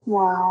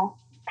Wow.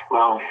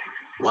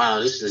 Wow,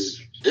 this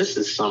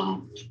is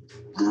some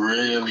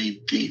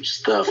really deep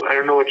stuff. I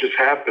don't know what just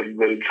happened,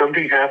 but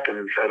something happened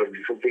inside of me.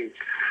 Something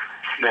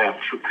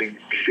snapped. Something.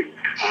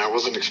 I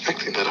wasn't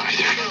expecting that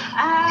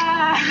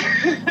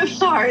either.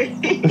 Sorry.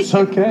 It's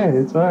okay.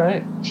 It's all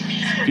right.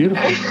 It's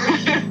beautiful.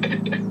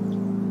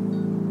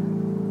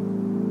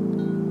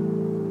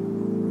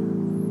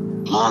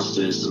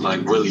 Monster is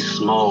like really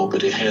small,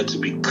 but it had to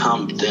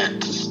become that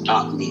to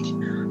stop me.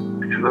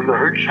 And then the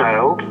hurt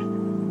child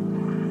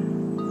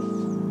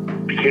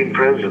became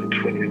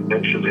present when you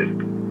mentioned it.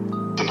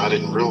 And I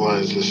didn't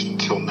realize this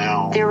until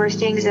now. There were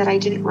things that I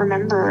didn't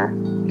remember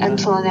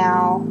until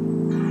now.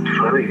 It's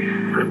funny.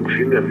 I haven't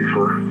seen that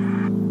before.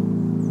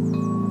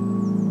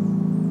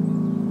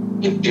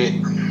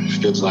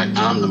 It feels like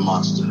I'm the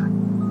monster.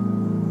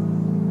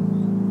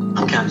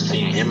 I'm kind of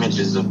seeing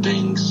images of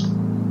things.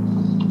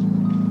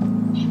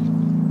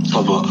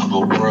 Of a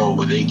world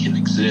where they can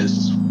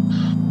exist.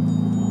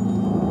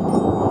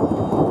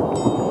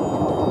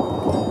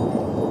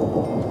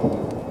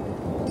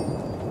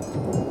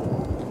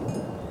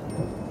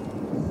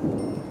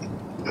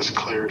 This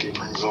clarity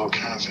brings all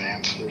kinds of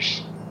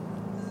answers.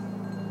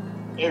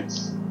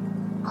 It's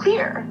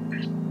clear.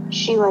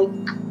 She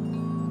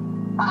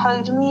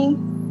hugged me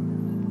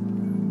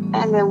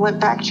and then went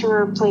back to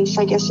her place,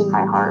 I guess, in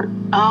my heart.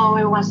 Oh,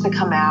 it wants to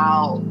come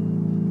out.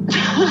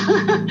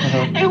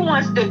 It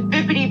wants to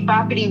bippity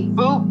boppity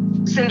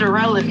boop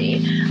Cinderella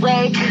me.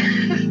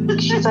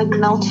 She's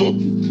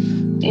melted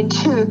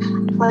into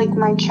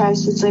my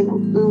chest. It's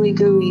ooey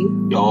gooey.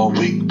 All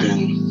week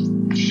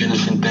been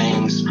finishing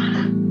things,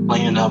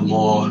 cleaning up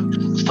more,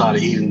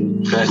 started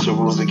eating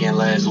vegetables again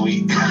last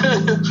week.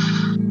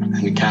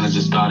 And it kind of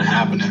just started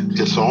happening.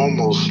 It's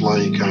almost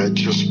like I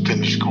just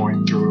finished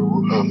going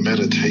through a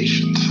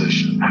meditation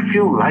session. I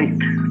feel light.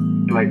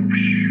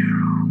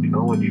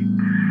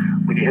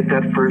 When you hit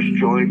that first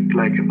joint,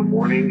 in the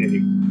morning,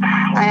 and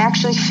I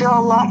actually feel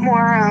a lot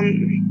more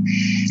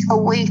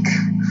awake.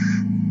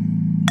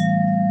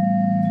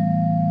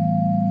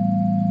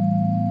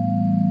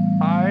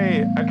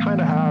 I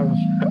kind of have,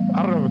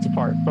 I don't know if it's a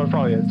part, but it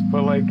probably is.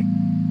 But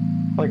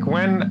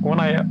when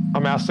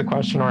I'm asked a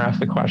question or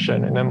asked a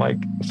question, and then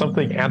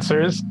something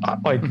answers,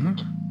 I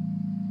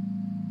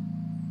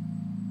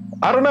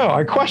don't know.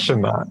 I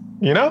question that,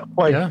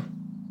 yeah.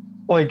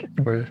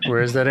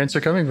 Where is that answer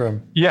coming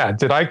from? Yeah.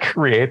 Did I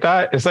create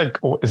that? Is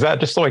that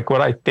just what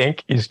I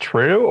think is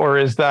true? Or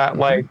is that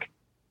like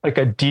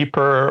a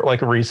deeper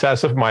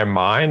recess of my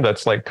mind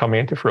that's coming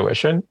into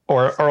fruition?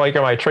 Or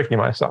am I tricking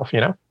myself,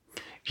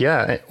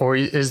 Yeah. Or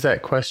is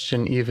that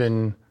question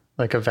even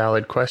a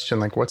valid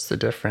question? What's the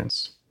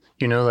difference?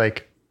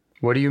 What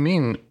do you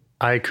mean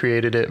I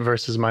created it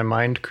versus my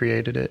mind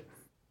created it?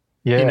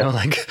 Yeah.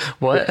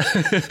 What?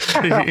 It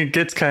can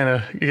get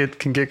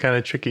kind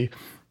of tricky.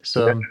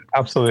 So yeah,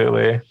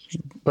 absolutely.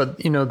 But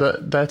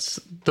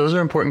those are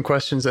important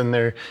questions, and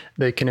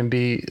they can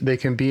be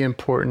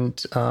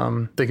important.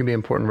 They can be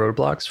important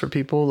roadblocks for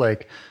people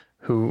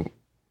who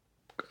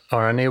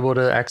are unable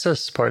to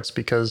access parts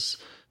because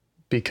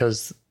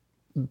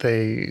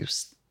they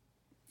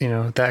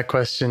that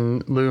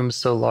question looms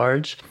so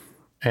large,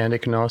 and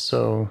it can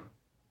also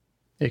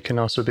be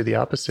the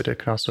opposite. It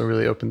can also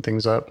really open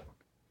things up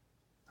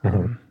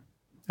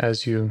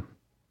as you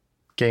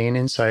gain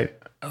insight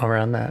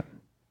around that.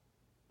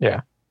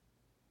 Yeah.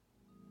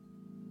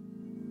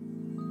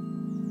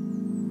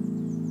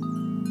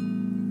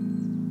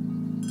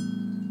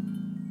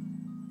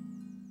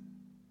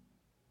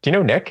 Do you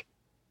know Nick?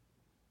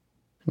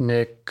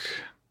 Nick.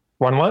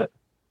 One what?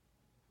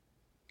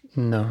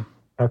 No.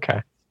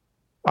 Okay.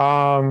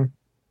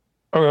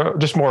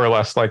 Just more or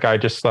less, I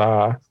just, they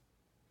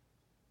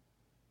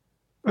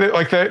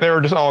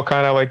were just all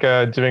kind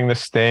of doing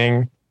this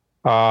thing,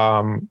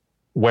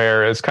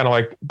 where it's kind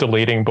of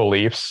deleting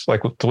beliefs,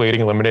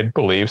 deleting limited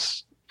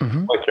beliefs,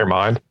 your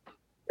mind,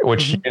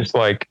 which is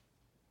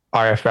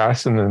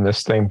IFS, and then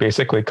this thing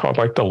basically called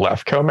the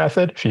Lefko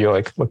method. If you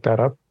look that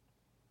up.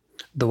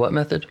 The what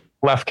method?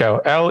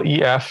 Lefko,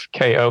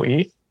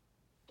 Lefkoe.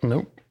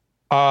 Nope.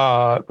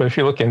 But if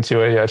you look into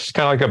it, yeah, it's just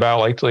kind of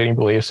about deleting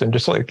beliefs, and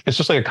just it's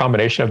just a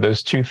combination of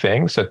those two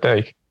things that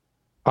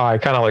I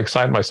kind of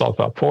signed myself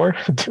up for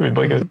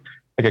doing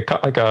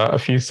a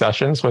few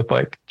sessions with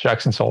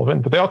Jackson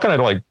Sullivan, but they all kind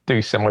of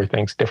do similar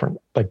things, different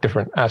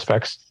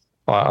aspects,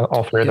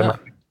 all three of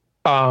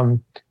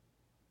them.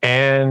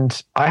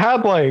 And I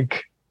had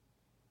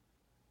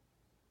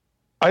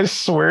I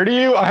swear to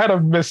you, I had a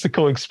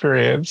mystical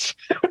experience.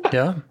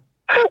 Yeah.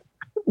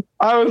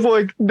 I was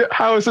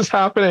how is this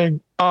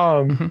happening?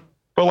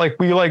 But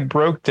we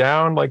broke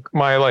down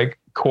my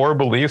core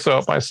beliefs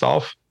about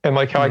myself and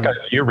how I got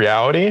to view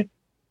reality,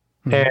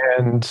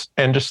 and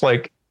just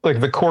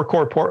the core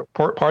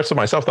parts of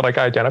myself that I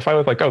identify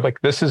with,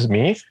 this is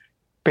me,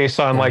 based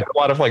on a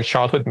lot of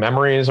childhood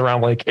memories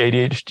around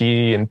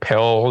ADHD and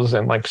pills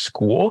and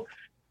school,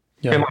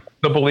 and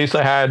the beliefs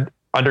I had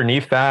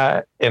underneath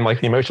that, and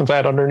the emotions I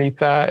had underneath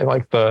that, and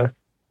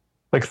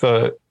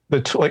the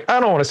like, I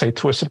don't want to say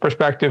twisted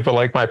perspective, but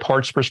like my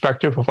parts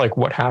perspective of like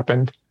what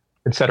happened,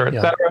 et cetera,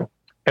 et cetera.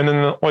 And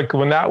then like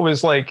when that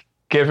was like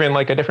given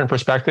like a different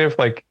perspective,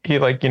 like he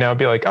like, you know,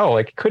 be like, oh,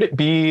 like, could it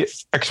be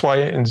X, Y,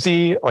 and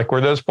Z? Like,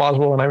 were those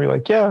plausible? And I'd be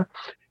like, yeah.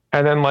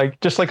 And then like,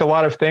 just like a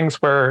lot of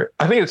things where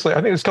I think it's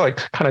like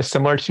kind of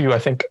similar to, I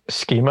think,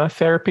 schema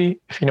therapy,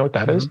 if you know what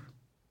that is.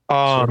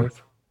 Sort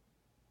of.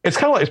 It's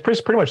kind of like,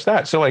 it's pretty much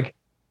that. So like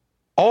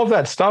all of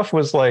that stuff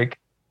was like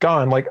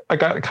gone. Like I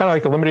got kind of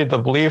like eliminated the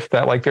belief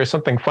that like there's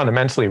something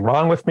fundamentally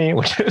wrong with me,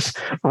 which is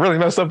a really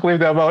messed up belief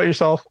about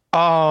yourself.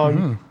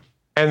 And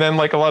then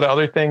like a lot of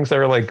other things that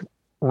are like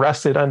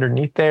rested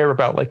underneath there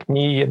about like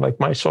me and like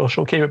my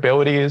social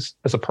capabilities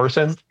as a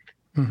person.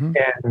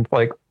 And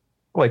like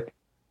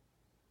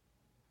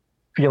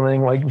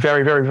feeling like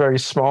very, very, very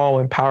small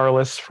and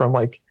powerless from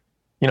like,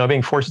 you know,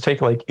 being forced to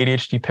take like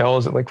ADHD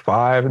pills at like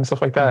 5 and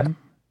stuff like that.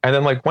 And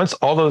then like once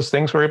all those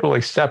things were able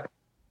to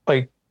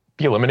like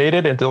be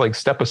eliminated and to like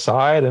step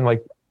aside and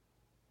like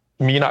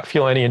me not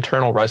feel any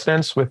internal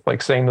resonance with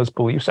like saying those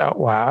beliefs out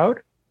loud.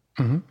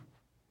 And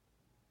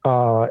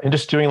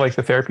just doing like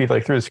the therapy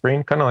like through the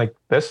screen, kind of like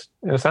this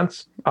in a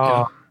sense.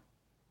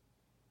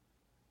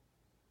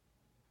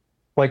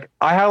 Like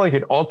I had like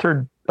an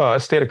altered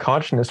state of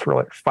consciousness for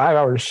like 5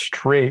 hours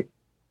straight.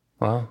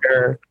 Wow.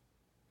 Where,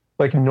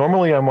 like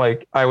normally I'm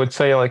like, I would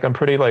say like I'm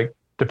pretty like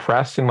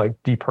depressed and like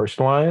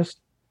depersonalized,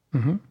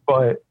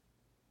 but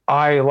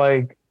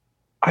I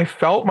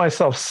felt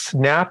myself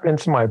snap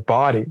into my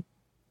body,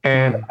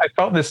 and I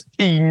felt this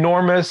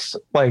enormous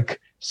like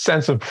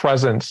sense of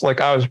presence, like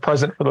I was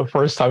present for the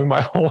first time in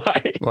my whole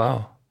life.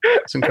 Wow,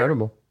 it's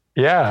incredible.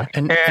 Yeah.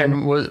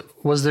 And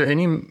was there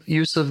any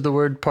use of the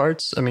word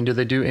parts? I mean, do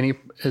they do any?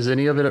 Is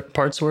any of it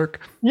parts work?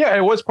 Yeah,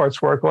 it was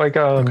parts work. Like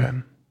okay.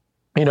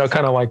 You know,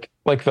 kind of like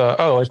the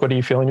like what do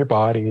you feel in your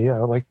body? You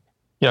know, like,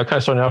 you know, kind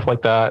of starting off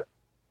like that.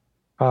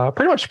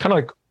 Pretty much kind of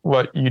like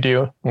what you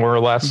do, more or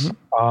less.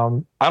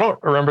 I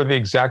don't remember the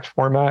exact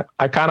format.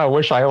 I kind of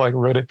wish I like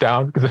wrote it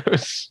down because it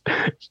was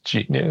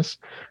genius.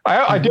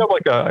 I do have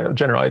like a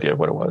general idea of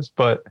what it was,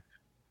 but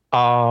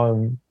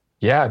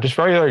yeah, just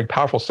very, very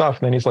powerful stuff.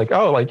 And then he's like,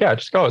 oh, like, yeah,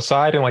 just go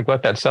outside and like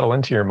let that settle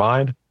into your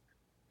mind.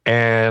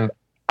 And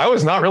I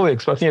was not really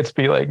expecting it to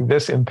be like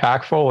this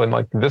impactful and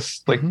like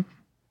this, like,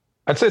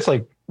 I'd say it's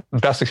like the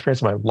best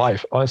experience of my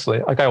life, honestly.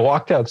 Like I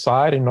walked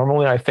outside and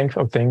normally I think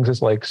of things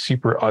as like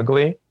super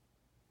ugly.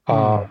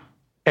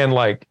 And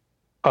like,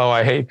 oh,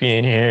 I hate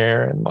being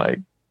here. And like,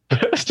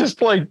 it's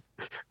just like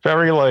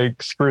very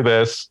like, screw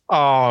this.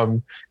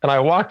 And I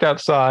walked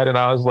outside and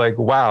I was like,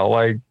 wow,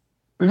 like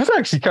this is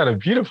actually kind of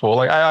beautiful.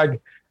 Like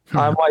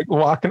I'm like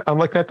walking, I'm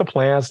looking at the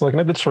plants,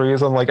 looking at the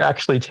trees. I'm like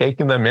actually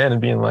taking them in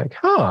and being like,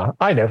 huh,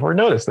 I never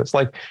noticed this.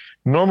 Like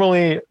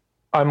normally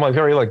I'm like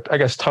very like, I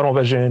guess, tunnel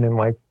vision and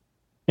like,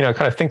 you know,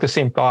 kind of think the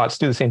same thoughts,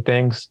 do the same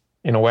things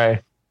in a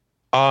way.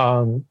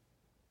 And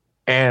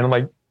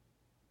like,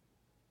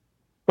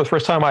 the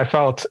first time I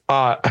felt,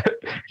 I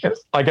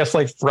guess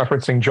like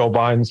referencing Joe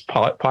Biden's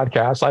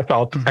podcast, I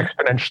felt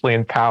exponentially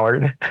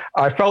empowered.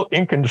 I felt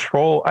in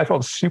control. I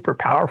felt super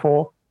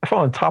powerful. I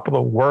felt on top of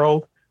the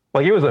world.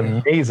 Like it was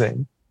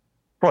amazing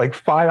for like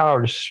 5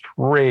 hours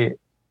straight.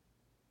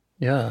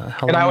 Yeah.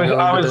 How and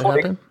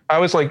long I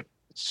was like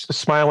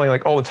smiling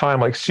like all the time,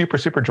 like super,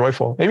 super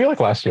joyful. Maybe like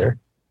last year.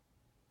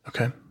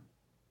 Okay.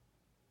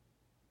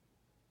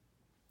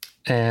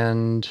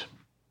 And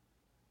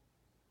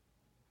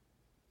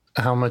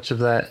how much of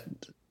that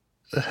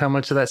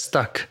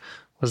stuck?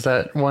 Was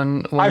that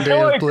one day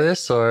of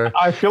bliss, or?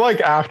 I feel like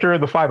after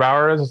the 5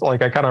 hours,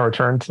 like I kind of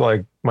returned to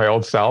like my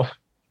old self.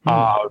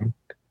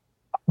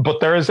 But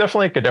there is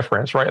definitely like a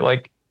difference, right?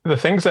 Like the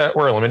things that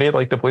were eliminated,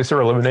 like the beliefs that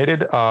were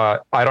eliminated, I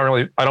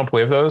don't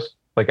believe those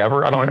like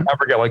ever. I don't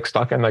ever get like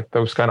stuck in like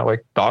those kind of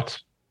like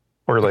thoughts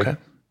or like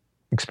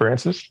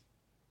experiences.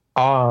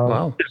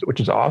 Wow. Which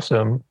is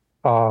awesome.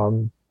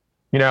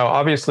 You know,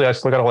 obviously I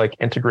still got to like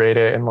integrate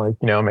it and like,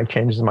 you know, make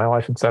changes in my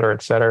life, et cetera,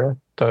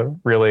 to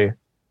really,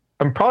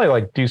 I'm probably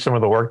like do some of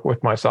the work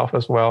with myself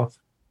as well.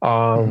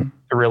 To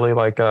really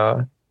like,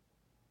 you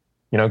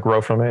know,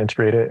 grow from it,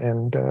 integrate it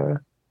and,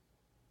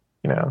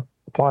 you know,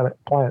 apply it.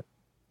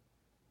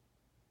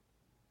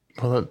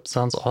 Well, that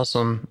sounds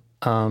awesome.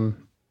 Yeah,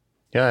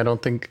 I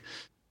don't think,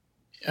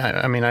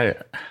 I mean, I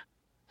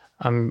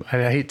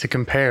hate to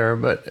compare,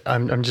 but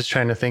I'm just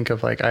trying to think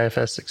of like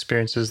IFS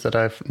experiences that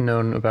I've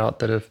known about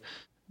that have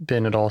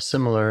been at all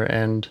similar.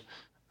 And,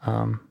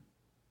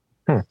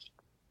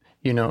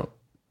 you know,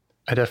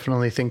 I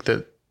definitely think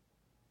that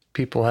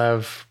people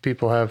have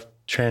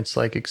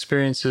trance-like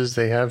experiences.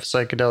 They have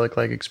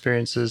psychedelic-like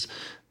experiences.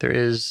 There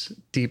is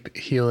deep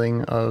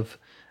healing of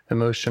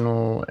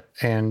emotional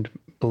and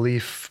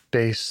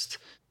belief-based,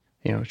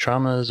 you know,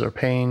 traumas or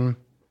pain.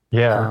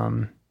 Yeah.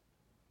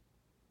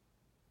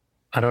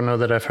 I don't know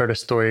that I've heard a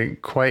story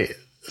quite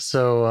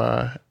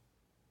so,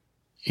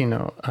 you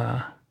know,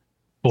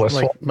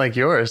 like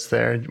yours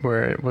there,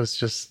 where it was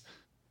just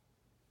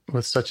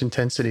with such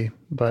intensity.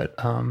 But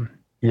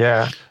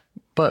yeah.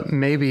 But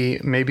maybe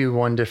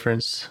one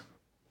difference,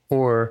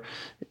 or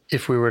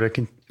if we were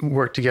to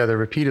work together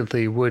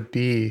repeatedly would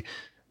be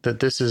that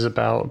this is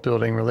about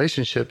building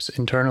relationships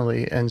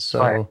internally. And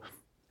so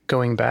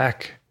going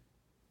back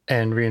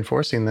and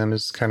reinforcing them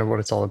is kind of what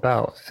it's all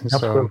about. And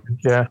Absolutely.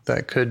 Yeah.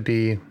 that could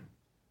be,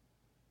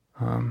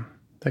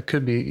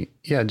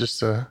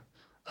 just a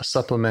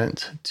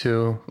supplement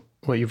to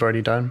what you've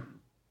already done.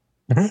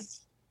 Mm-hmm.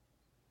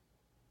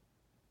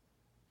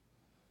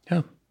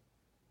 Yeah.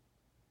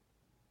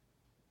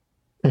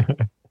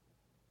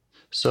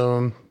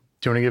 So,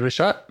 do you want to give it a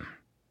shot?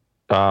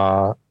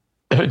 Do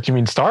you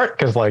mean start?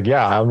 Because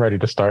I'm ready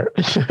to start.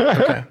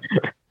 Okay.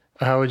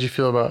 How would you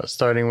feel about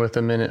starting with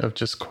a minute of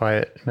just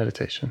quiet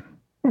meditation?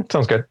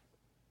 Sounds good.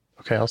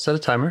 Okay, I'll set a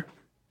timer.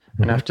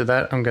 And after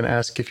that, I'm going to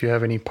ask if you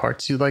have any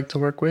parts you'd like to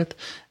work with.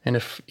 And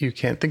if you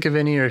can't think of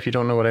any, or if you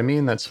don't know what I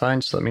mean, that's fine.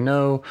 Just let me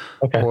know.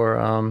 Okay.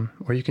 Or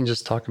you can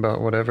just talk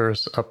about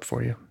whatever's up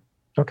for you.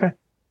 Okay.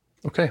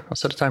 Okay, I'll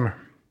set a timer.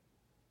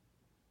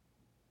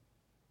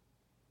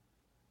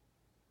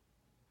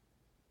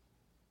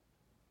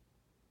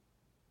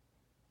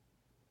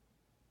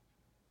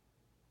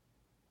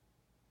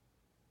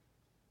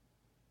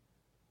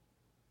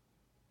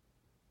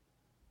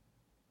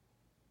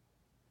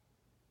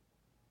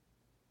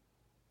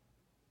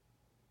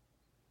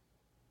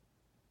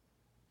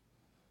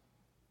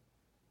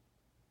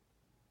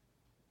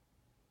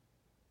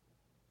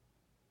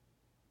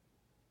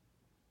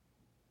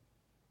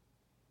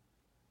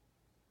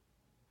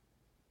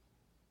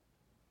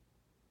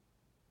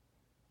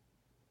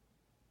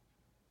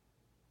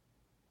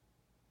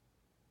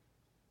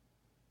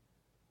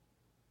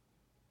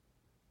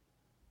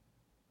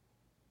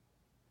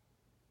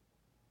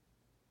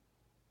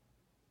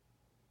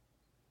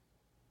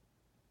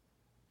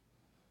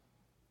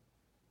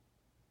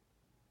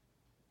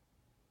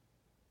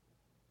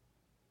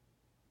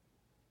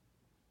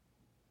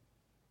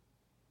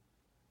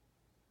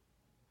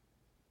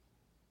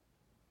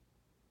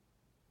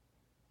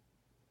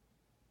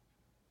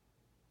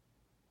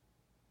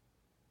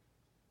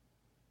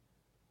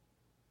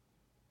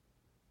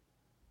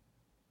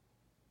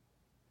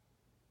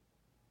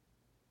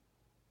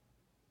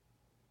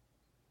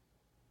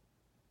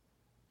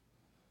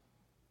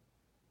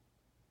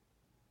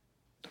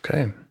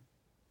 Okay.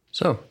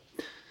 So,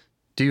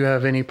 do you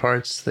have any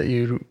parts that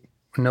you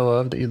know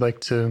of that you'd like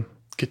to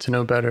get to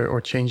know better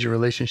or change your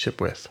relationship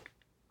with?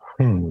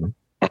 In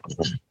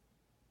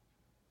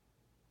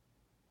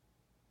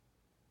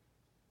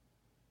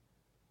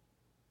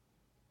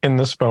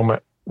this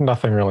moment,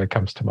 nothing really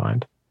comes to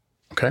mind.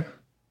 Okay.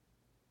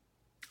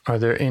 Are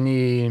there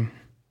any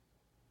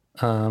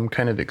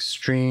kind of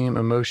extreme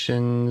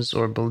emotions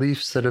or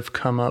beliefs that have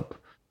come up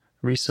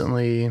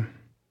recently,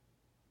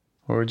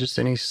 or just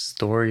any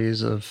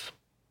stories of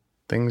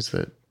things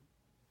that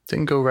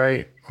didn't go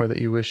right, or that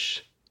you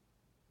wish,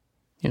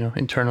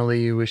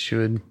 internally you wish you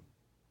had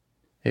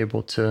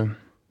able to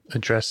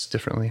address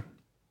differently?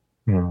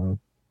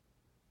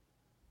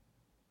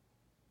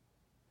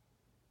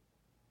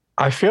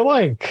 I feel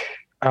like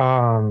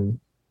I'm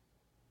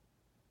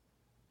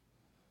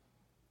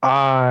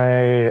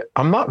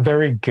not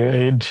very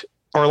good,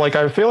 or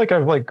I feel like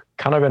I've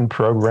kind of been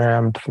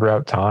programmed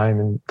throughout time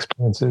and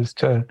experiences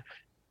to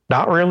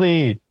not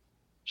really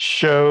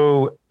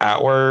show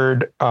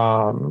outward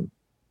what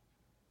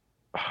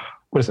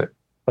is it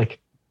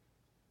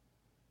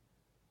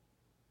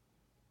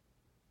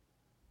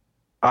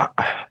I,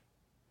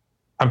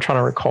 I'm trying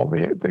to recall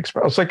the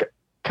expression. It's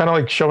kind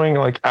of showing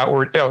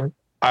outward.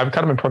 I've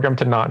kind of been programmed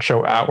to not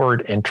show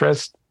outward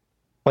interest.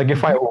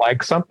 If I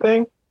like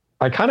something,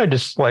 I kind of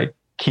just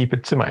keep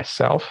it to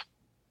myself.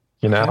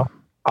 Okay.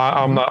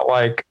 I'm not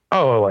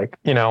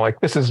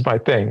this is my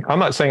thing. I'm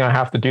not saying I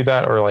have to do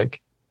that or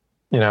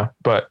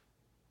but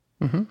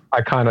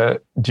I kind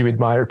of do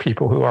admire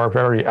people who are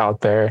very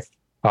out there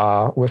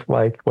with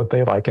what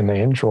they like and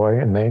they enjoy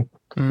and they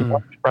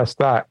express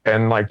that.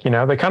 And they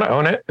kind of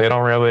own it. They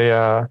don't really,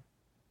 they're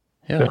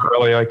not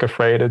really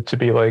afraid to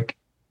be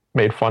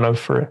made fun of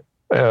for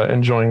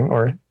enjoying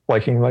or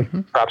liking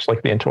perhaps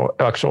the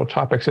intellectual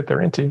topics that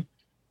they're into.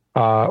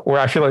 Where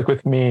I feel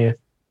with me,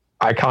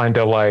 I kind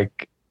of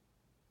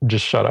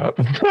just shut up.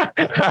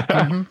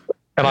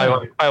 And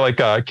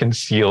I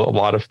conceal a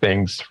lot of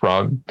things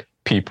from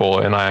people,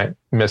 and I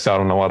miss out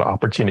on a lot of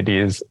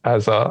opportunities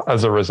as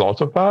a result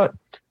of that.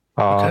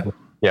 Okay.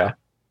 Yeah.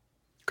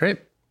 Great.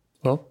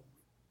 Well,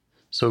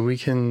 so we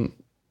can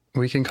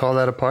call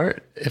that a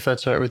part, if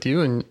that's all right with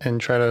you,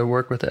 and try to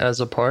work with it as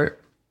a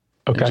part.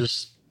 Okay. And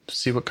just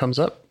see what comes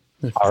up.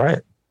 All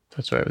right.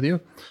 That's all right with you.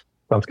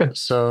 Sounds good.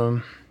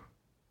 So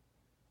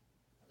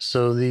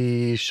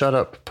the shut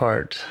up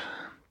part,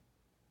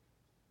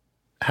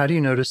 how do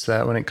you notice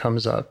that when it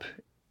comes up?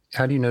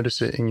 How do you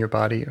notice it in your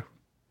body?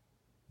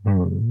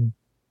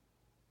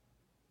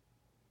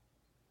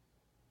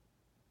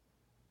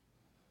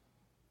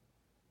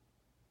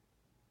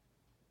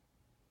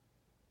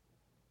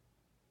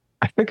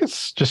 I think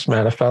it's just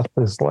manifest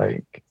as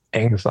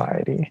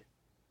anxiety.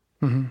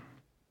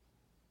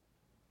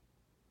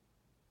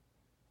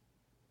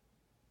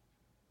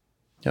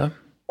 Yeah.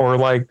 Or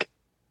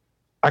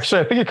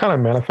Actually, I think it kind of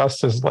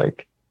manifests as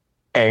like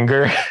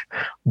anger,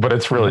 but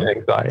it's really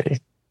anxiety.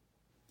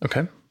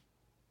 Okay.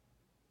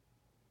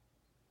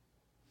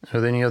 Are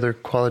there any other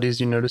qualities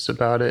you notice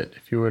about it?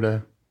 If you were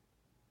to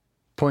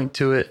point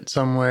to it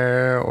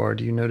somewhere, or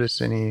do you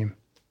notice any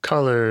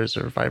colors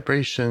or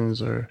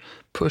vibrations or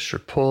push or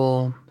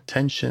pull,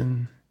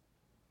 tension?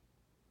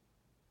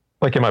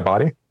 Like in my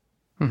body?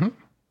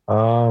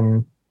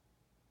 Um,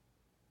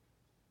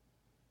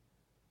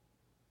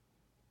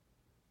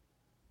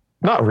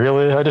 Not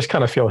really. I just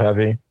kind of feel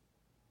heavy.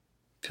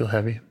 Feel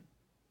heavy.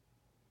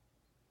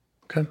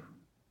 Okay.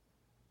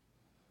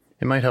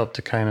 It might help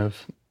to kind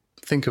of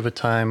think of a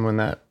time when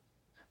that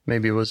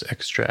maybe was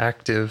extra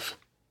active.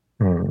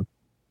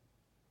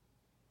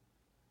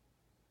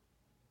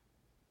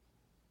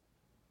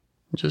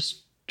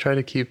 Just try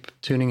to keep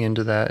tuning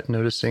into that,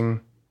 noticing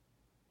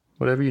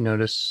whatever you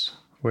notice,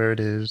 where it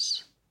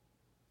is,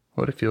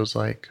 what it feels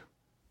like.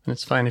 And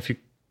it's fine if you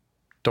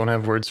don't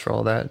have words for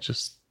all that.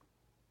 Just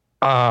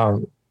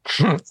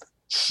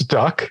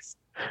Stuck.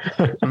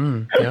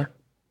 Yeah.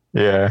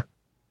 Yeah.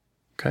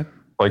 Okay.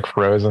 Like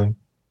frozen.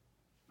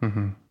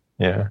 Mm-hmm.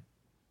 Yeah.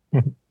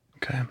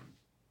 Okay.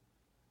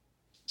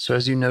 So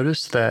as you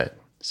notice that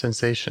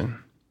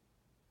sensation,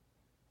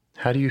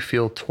 how do you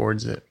feel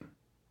towards it?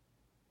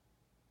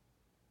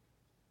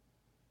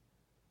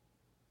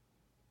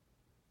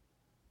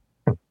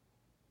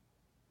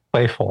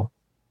 Playful.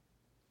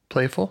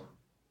 Playful?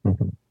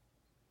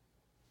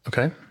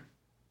 Okay.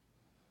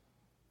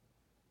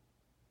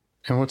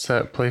 And what's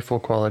that playful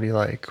quality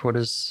like?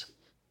 What's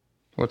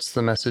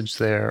the message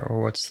there,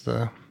 or what's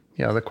the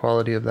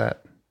quality of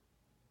that?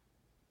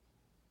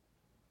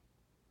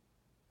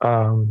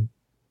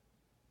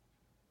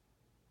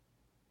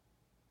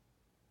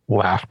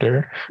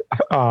 Laughter.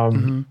 I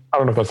don't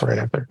know if that's the right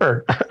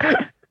answer.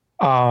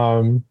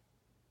 I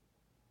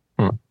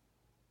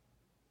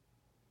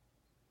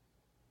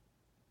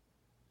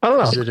don't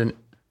know.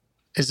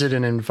 Is it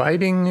an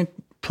inviting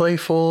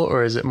playful,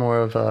 or is it more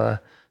of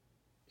a,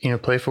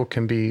 playful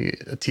can be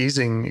a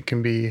teasing, it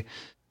can be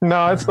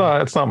No, it's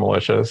not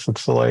malicious.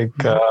 It's like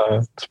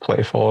it's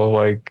playful,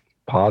 like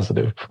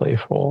positive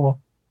playful.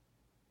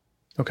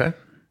 Okay.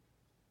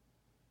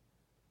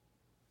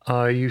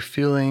 Are you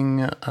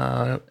feeling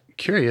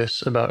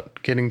curious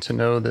about getting to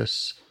know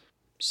this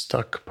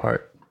stuck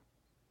part?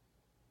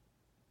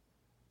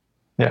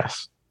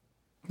 Yes.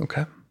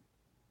 Okay.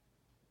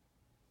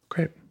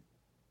 Great.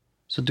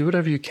 So do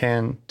whatever you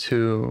can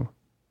to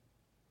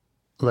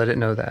let it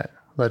know that.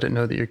 Let it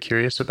know that you're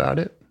curious about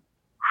it.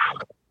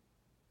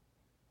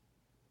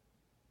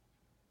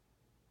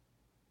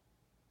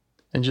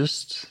 And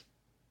just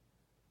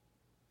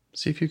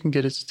see if you can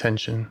get its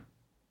attention.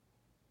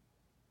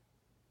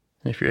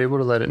 And if you're able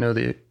to let it know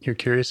that you're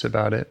curious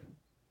about it,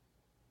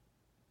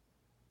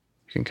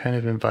 you can kind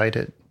of invite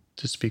it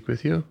to speak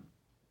with you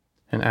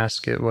and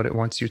ask it what it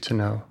wants you to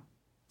know.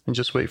 And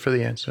just wait for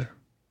the answer.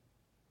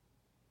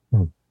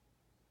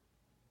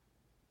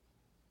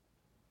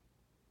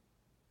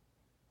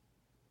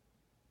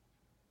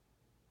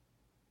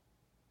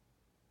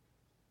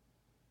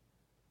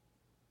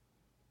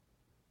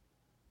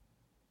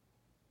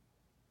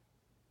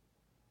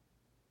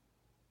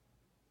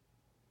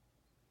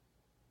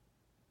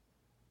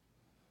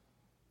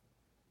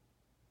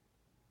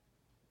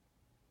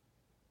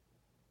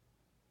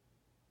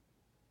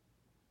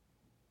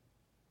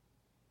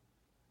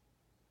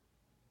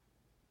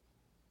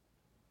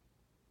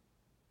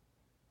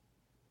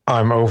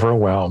 I'm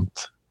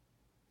overwhelmed.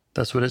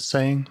 That's what it's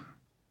saying?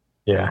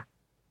 Yeah.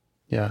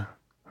 Yeah.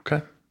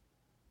 Okay.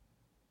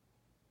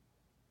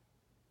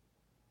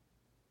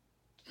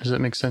 Does it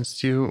make sense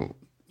to you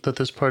that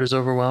this part is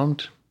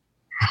overwhelmed?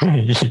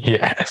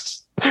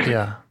 Yes.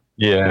 Yeah.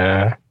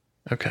 Yeah.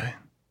 Okay.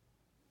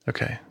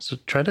 Okay. So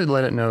try to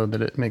let it know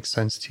that it makes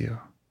sense to you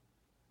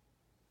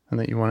and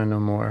that you want to know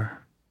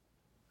more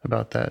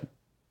about that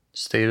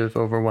state of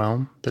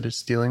overwhelm that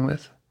it's dealing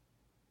with.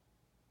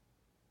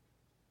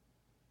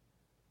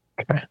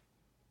 Okay.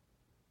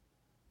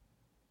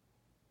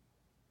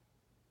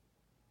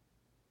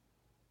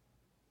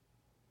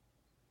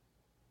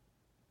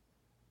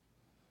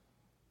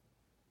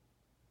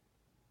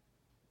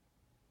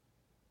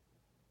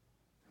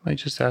 Might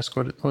just ask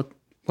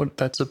what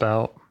that's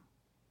about.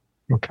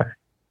 Okay.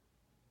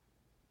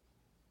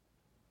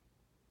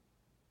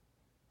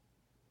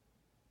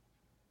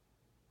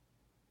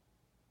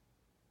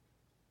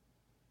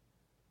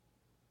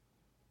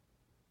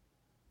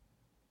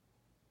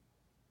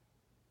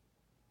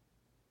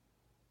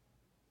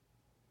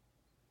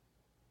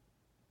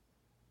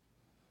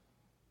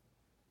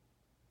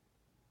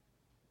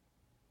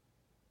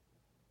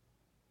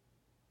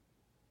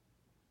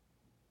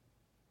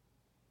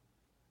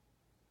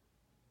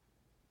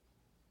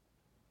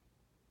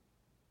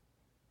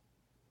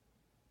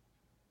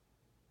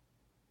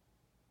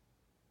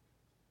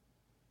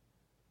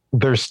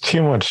 There's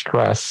too much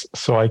stress,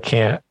 so I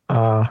can't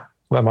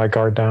let my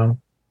guard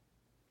down.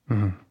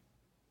 Mm-hmm.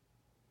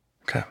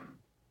 Okay.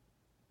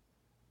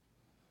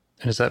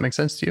 And does that make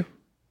sense to you?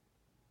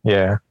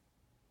 Yeah.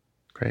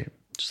 Great.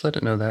 Just let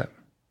it know that.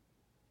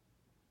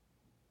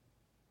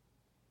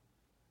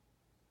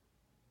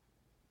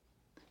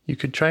 You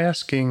could try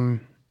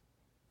asking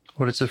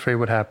what it's afraid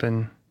would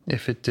happen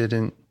if it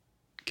didn't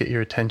get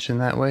your attention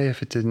that way,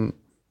 if it didn't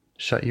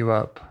shut you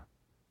up.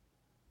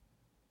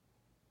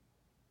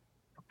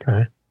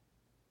 Okay.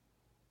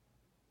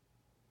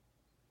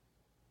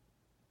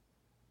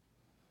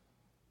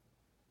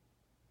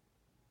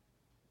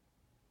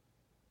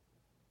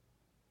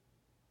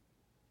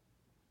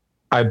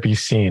 I'd be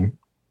seen.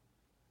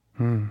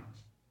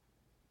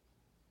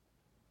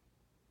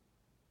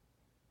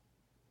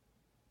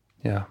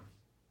 Yeah.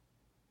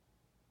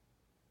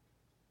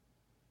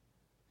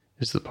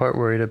 Is the part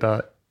worried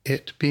about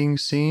it being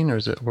seen, or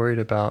is it worried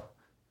about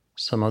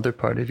some other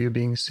part of you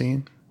being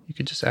seen? You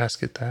could just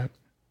ask it that.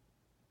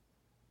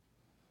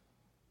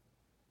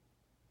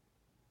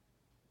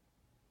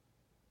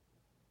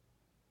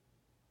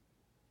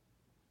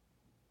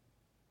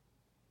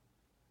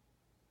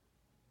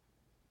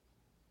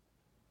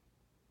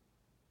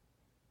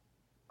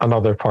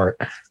 Another part.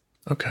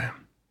 Okay.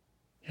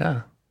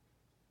 Yeah.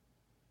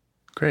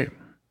 Great.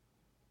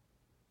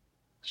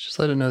 Let's just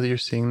let it know that you're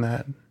seeing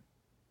that.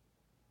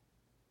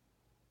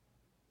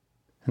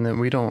 And that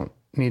we don't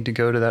need to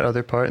go to that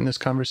other part in this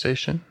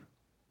conversation.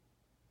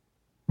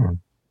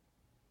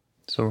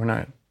 So we're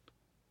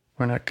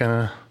not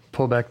gonna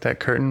pull back that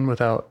curtain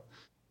without,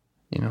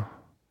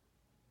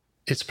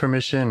 its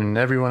permission and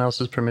everyone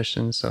else's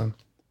permission. So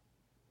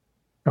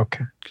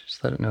Okay.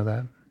 just let it know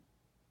that.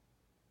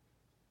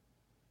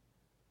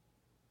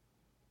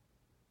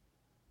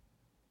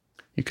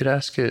 You could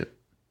ask it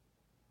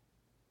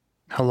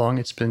how long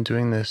it's been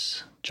doing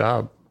this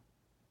job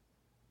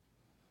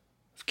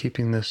of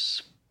keeping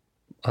this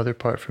other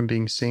part from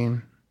being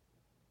seen.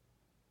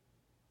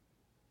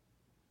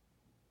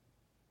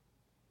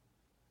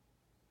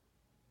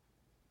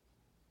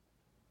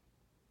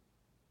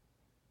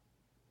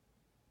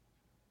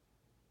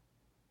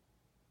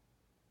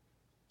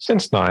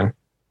 Since 9.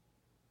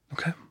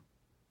 Okay,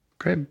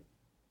 great.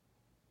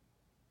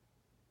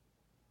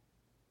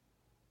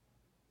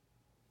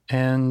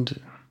 And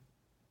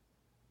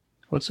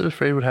what's it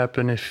afraid would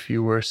happen if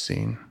you were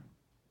seen?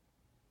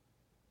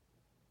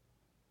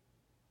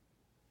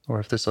 Or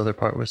if this other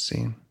part was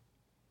seen?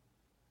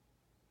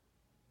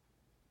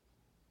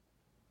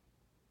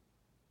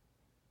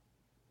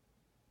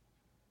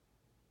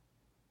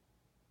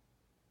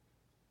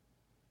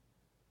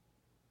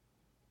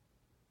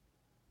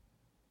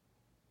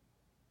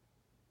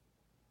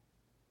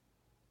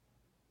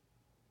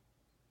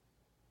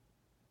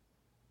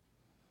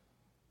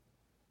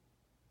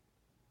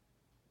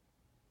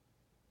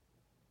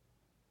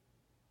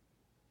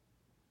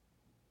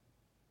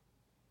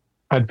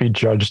 I'd be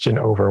judged and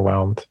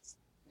overwhelmed.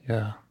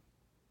 Yeah.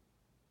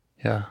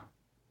 Yeah.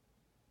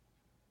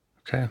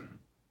 Okay.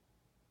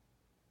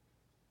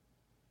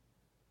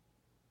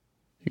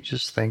 You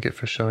just thank it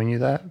for showing you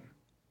that.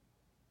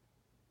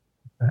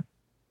 Okay.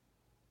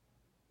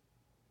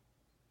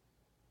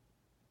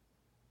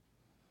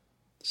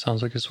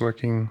 Sounds like it's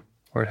working,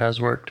 or it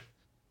has worked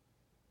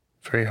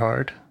very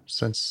hard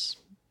since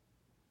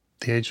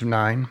the age of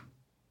 9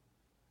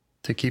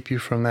 to keep you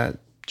from that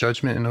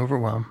judgment and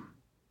overwhelm.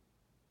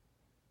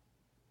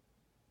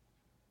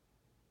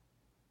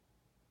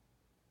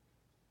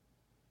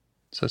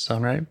 Does that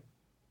sound right?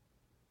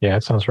 Yeah,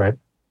 it sounds right.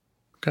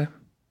 Okay.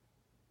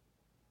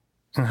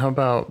 And how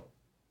about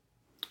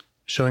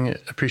showing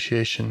it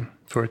appreciation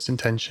for its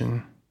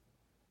intention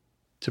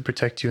to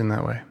protect you in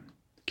that way?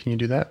 Can you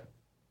do that?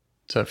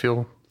 Does that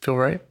feel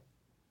right?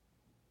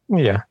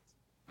 Yeah.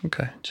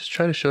 Okay. Just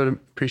try to show it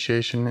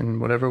appreciation in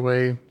whatever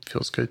way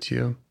feels good to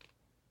you.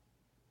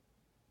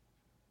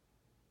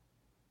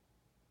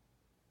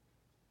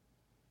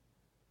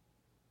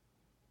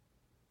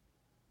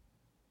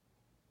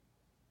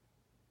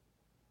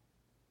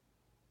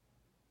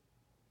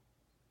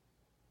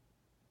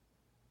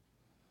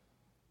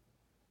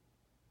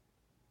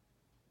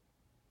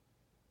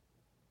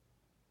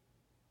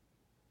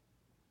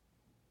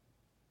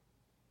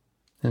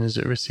 And is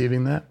it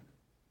receiving that?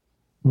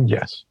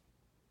 Yes.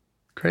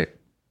 Great.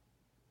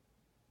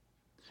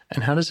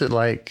 And how does it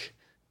like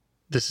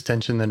this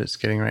attention that it's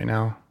getting right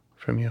now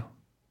from you?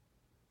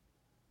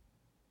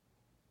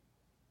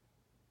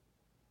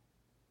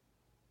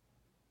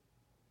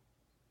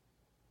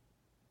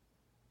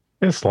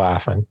 It's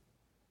laughing.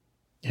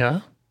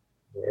 Yeah?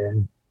 Yeah.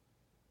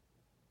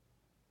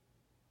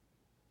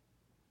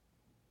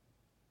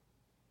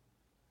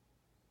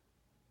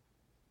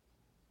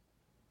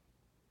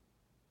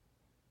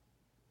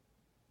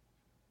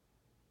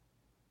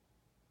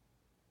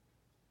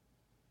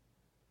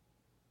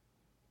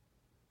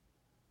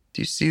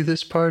 Do you see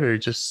this part or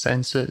just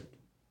sense it?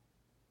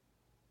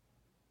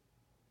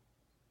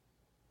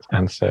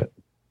 Sense it.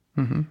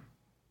 Mm-hmm.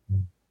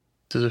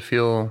 Does it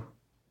feel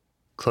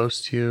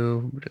close to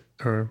you,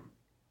 or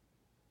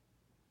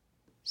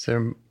is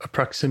there a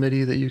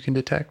proximity that you can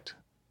detect?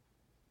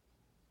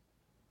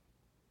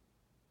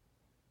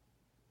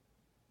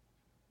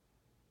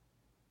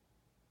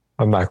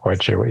 I'm not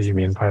quite sure what you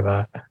mean by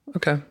that.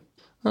 Okay.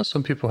 Well,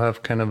 some people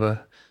have kind of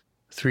a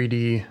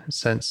 3D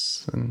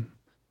sense, and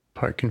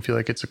part can feel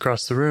like it's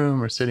across the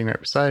room or sitting right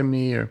beside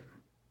me, or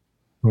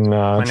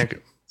No,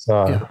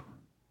 yeah.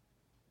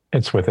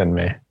 It's within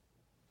me.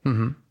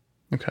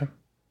 Okay.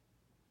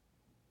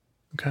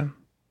 Okay.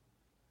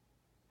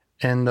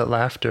 And the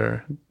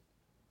laughter,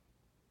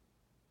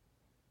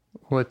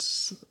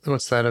 what's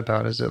that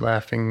about? Is it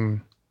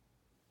laughing?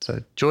 Is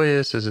it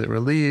joyous? Is it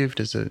relieved?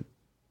 Is it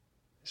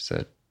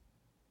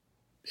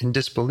in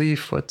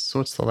disbelief? What's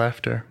the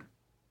laughter?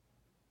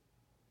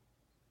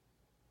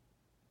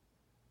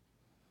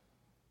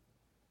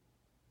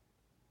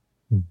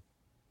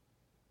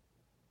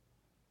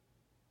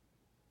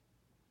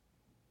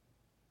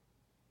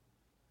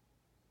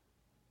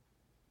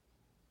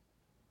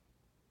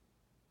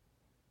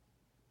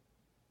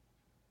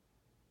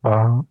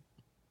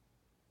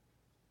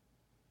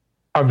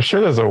 I'm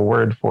sure there's a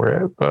word for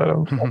it, but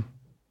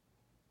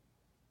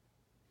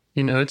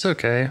it's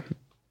okay.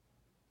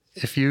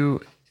 If you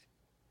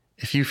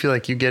feel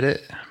like you get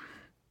it,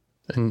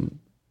 then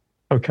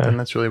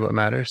that's really what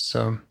matters.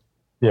 So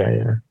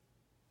yeah.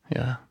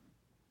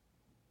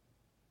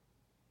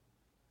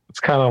 It's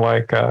kind of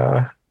like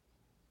a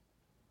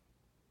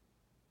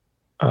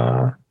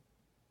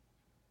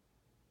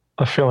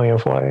feeling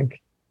of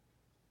like,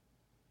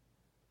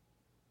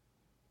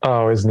 oh, I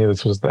always knew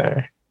this was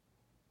there.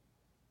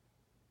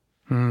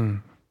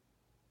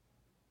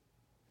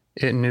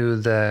 It knew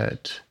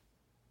that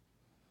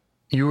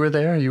you were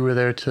there. You were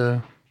there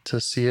to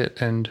see it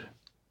and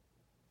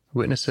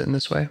witness it in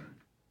this way?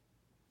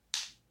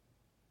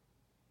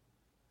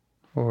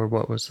 Or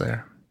what was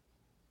there?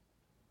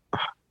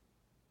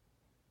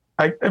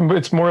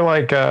 It's more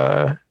like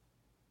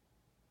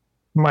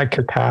my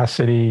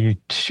capacity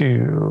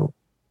to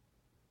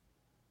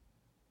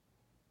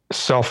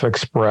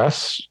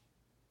self-express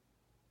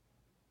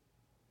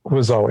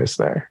was always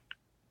there.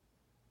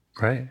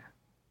 Right.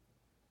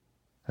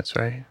 That's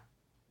right.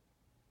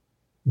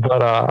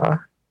 But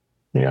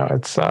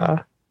it's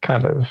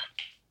kind of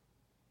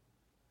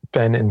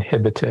been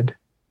inhibited.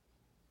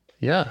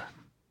 Yeah.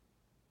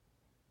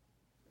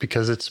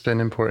 Because it's been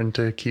important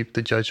to keep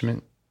the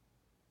judgment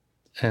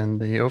and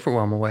the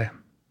overwhelm away,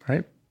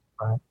 right?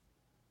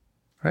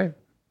 Right.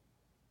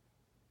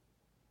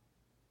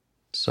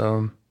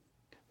 So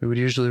we would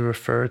usually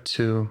refer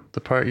to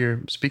the part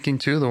you're speaking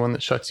to, the one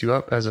that shuts you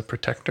up, as a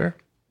protector.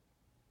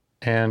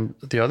 And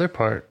the other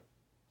part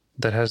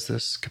that has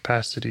this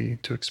capacity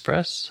to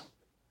express,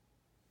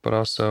 but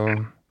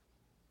also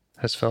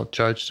has felt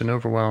judged and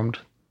overwhelmed,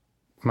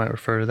 might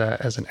refer to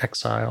that as an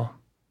exile.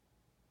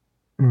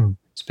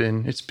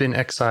 It's been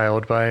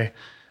exiled by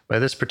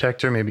this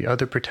protector, maybe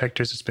other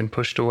protectors. It's been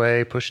pushed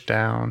away, pushed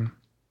down.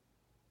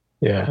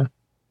 Yeah.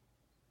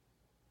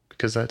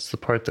 Because that's the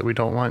part that we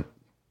don't want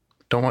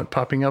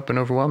popping up and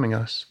overwhelming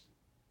us.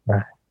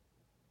 Right.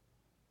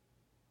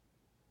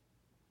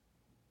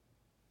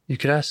 You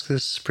could ask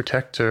this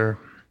protector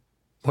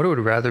what it would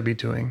rather be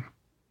doing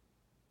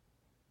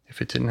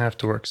if it didn't have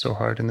to work so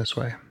hard in this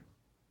way.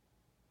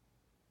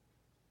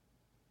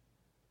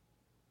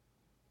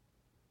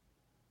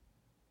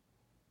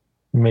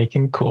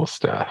 Making cool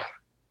stuff.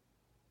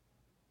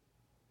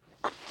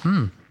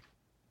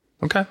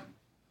 Okay.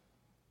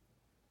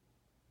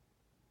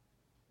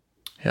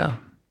 Yeah.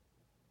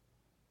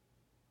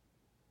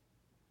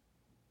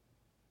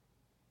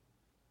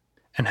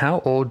 And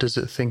how old does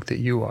it think that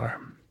you are?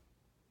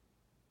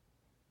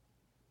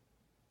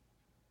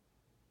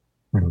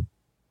 Mm-hmm.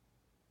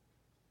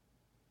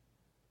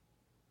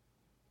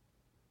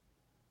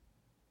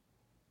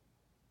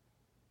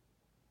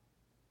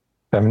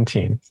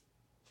 17.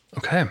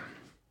 Okay.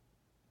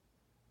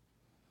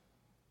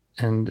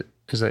 And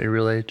is that your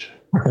real age?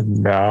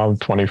 No, I'm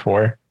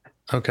 24.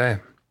 Okay.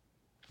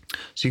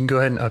 So you can go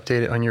ahead and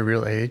update it on your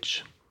real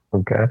age.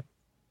 Okay.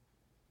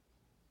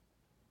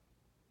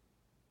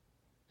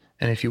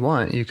 And if you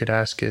want, you could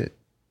ask it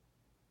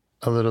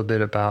a little bit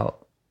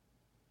about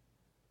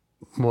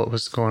what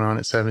was going on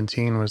at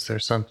 17. Was there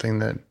something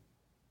that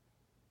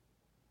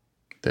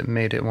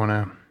made it want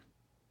to,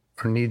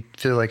 or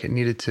feel like it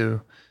needed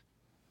to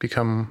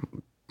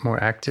become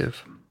more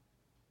active?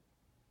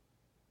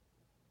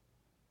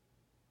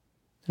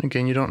 And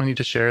again, you don't need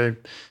to share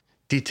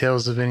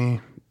details of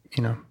any,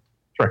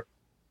 Sure.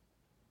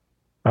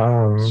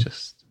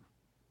 It's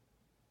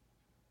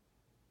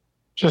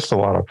just a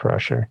lot of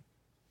pressure.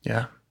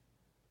 Yeah.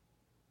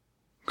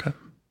 Okay.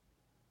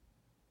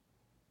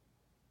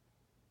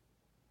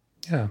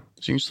 Yeah.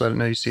 So you can just let it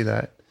know you see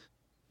that.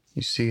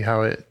 You see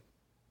how it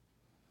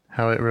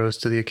rose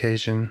to the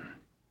occasion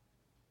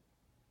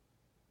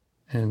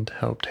and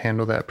helped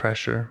handle that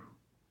pressure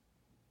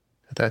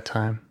at that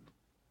time.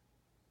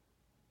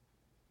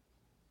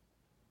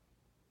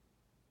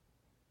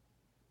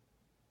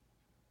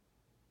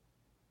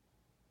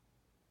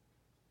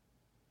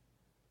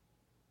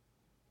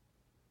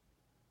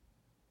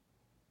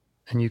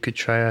 And you could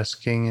try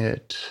asking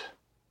it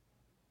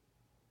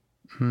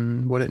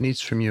what it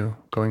needs from you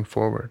going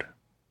forward.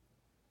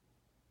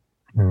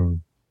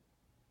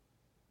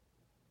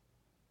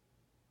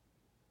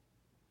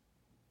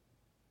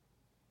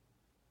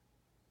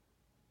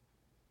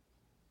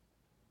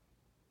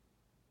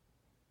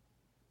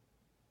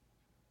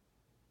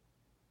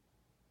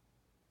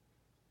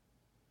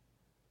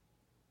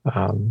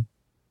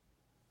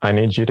 I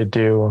need you to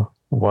do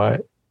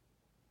what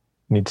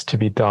needs to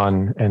be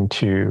done and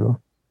to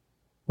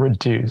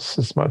reduce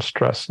as much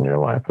stress in your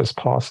life as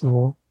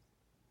possible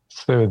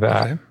so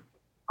that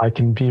I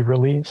can be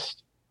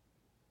released.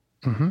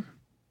 Mm-hmm.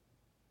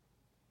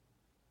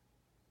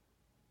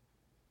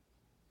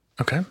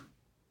 Okay. And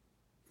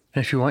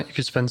if you want, you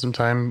could spend some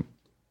time,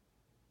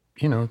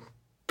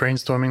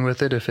 brainstorming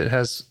with it if it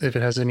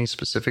has any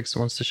specifics it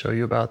wants to show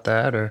you about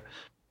that, or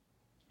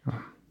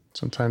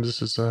sometimes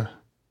this is a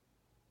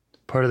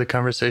part of the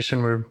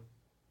conversation where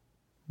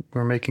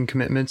we're making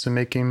commitments and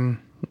making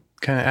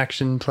kind of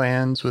action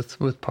plans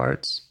with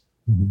parts.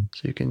 Mm-hmm.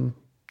 So you can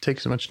take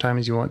as much time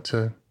as you want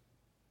to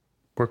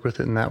work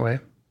with it in that way.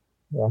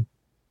 Yeah.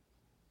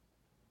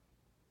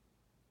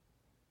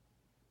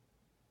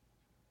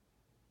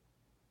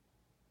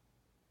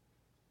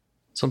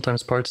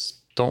 Sometimes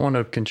parts don't want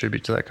to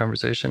contribute to that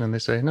conversation and they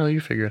say, no, you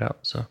figure it out.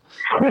 So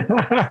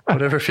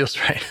whatever feels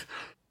right.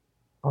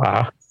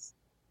 Wow.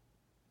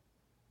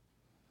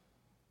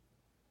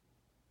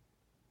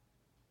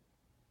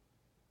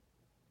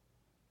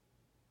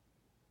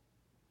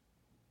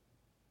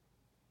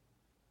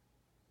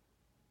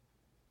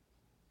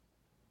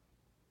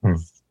 Hmm.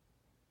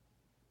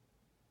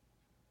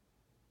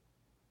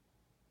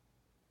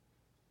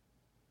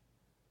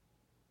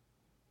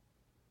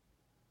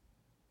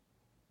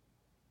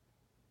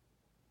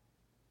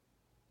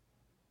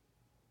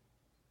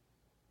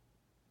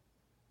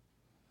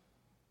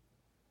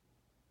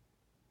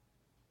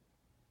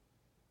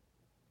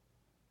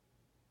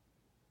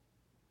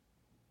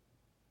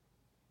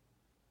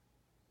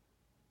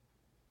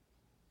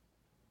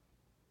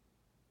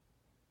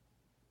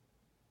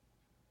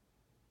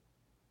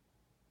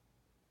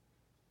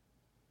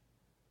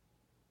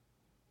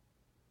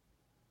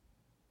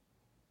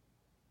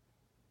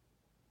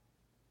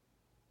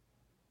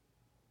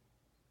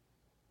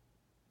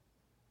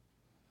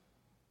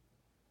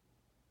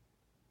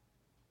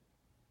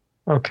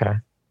 Okay.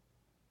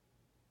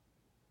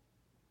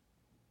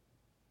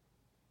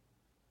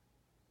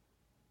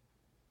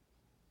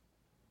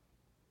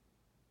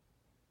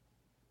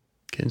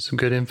 Getting some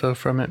good info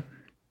from it.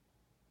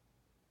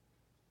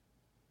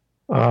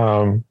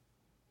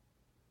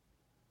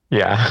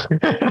 Yeah.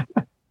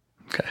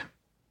 Okay.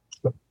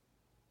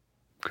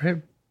 Great.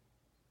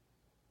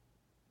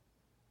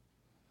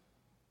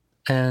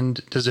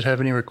 And does it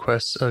have any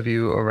requests of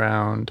you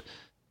around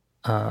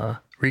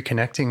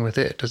reconnecting with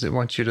it? Does it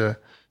want you to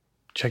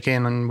check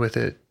in with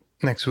it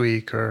next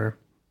week, or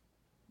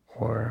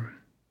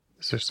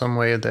is there some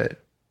way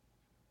that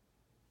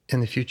in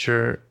the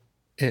future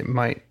it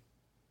might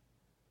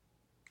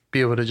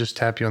be able to just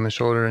tap you on the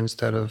shoulder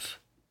instead of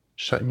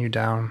shutting you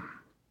down?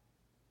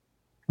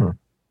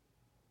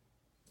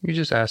 You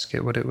just ask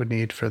it what it would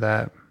need for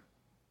that,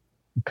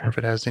 or if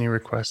it has any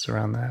requests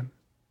around that.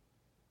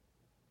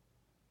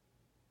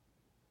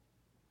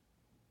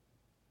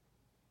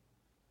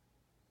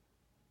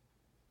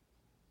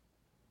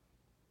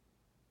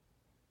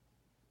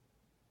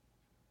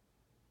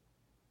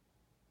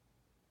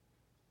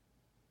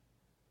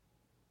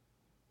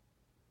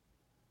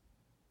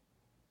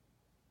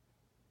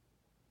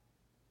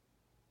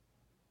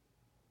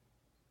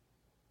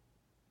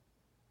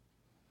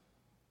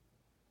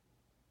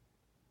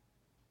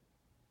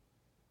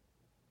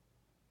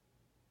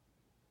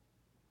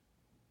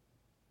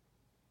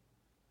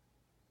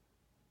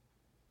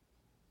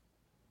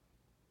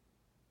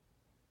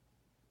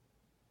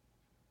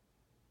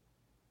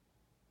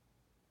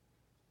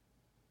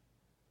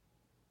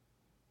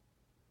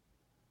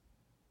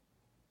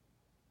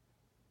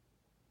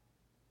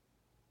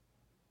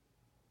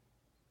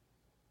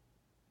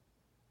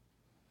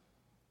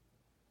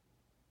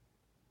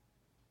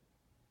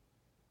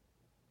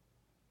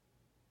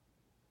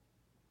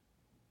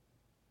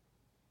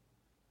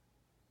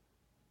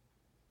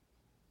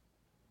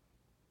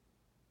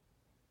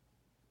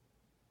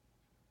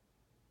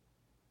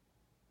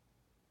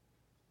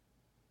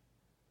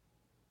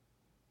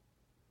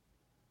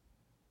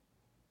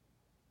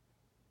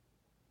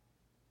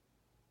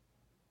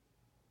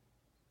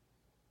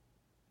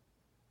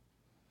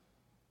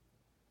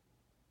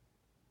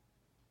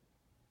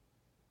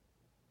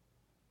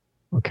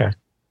 Okay.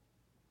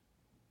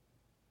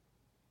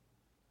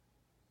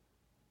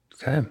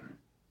 Okay.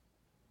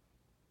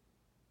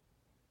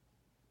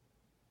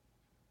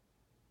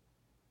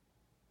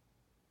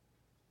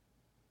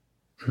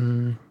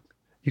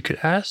 You could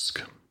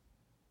ask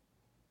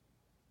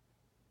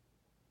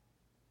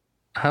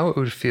how it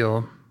would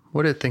feel,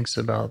 what it thinks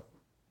about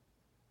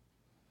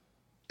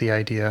the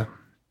idea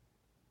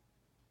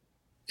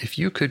if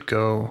you could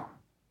go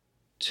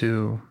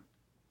to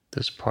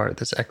this part,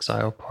 this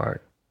exile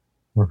part,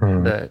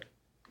 that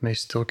may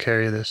still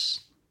carry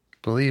this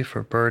belief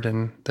or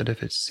burden that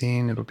if it's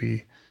seen, it'll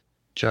be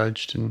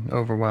judged and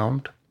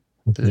overwhelmed.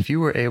 That if you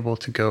were able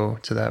to go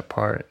to that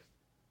part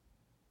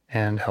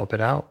and help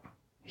it out,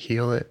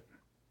 heal it,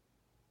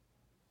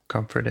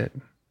 comfort it,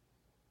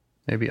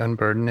 maybe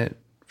unburden it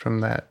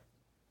from that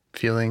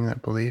feeling,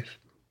 that belief,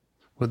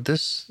 would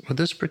this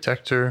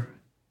protector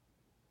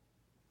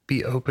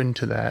be open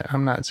to that.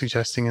 I'm not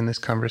suggesting in this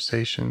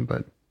conversation,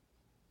 but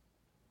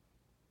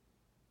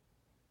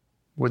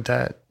would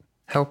that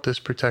help this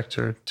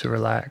protector to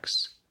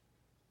relax?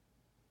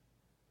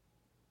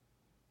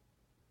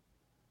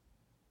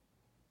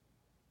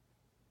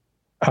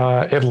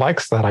 It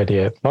likes that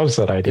idea. It loves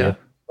that idea.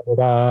 Yeah.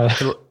 But,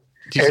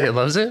 do you say it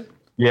loves it?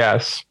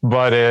 Yes,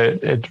 but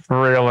it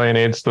really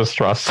needs the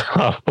stress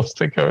levels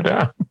to go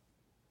down.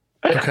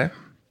 Okay.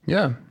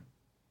 Yeah.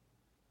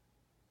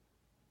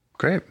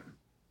 Great.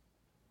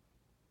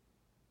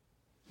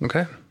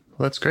 Okay. Well,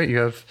 that's great. You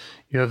have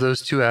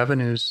those two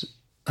avenues,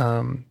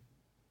 to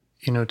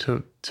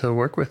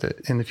work with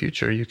it in the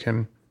future. You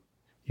can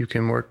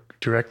work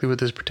directly with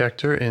this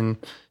protector and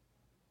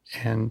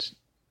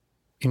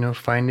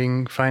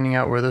finding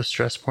out where those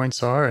stress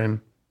points are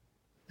and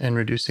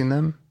reducing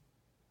them.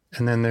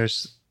 And then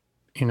there's,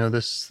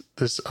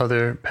 this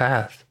other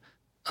path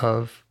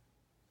of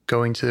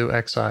going to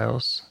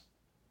exiles,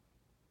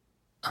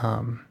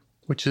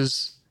 which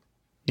is,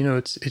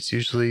 it's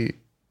usually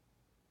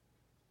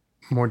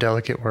more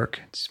delicate work.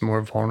 It's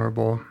more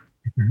vulnerable.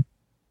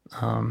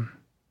 Mm-hmm.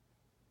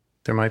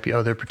 There might be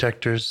other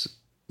protectors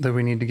that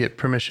we need to get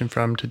permission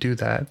from to do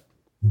that.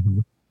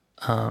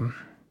 Mm-hmm.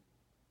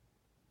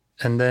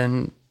 And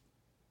then,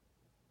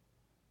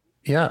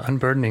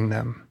 unburdening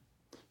them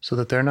so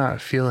that they're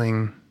not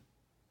feeling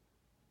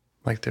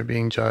like they're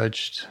being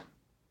judged,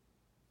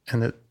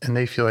 and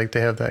they feel like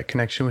they have that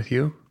connection with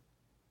you.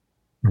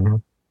 Mm-hmm.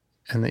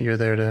 And that you're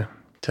there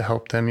to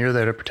help them. You're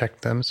there to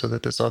protect them so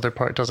that this other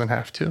part doesn't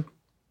have to.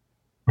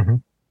 Mm-hmm.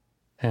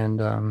 And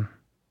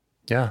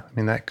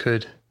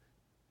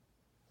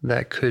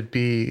that could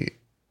be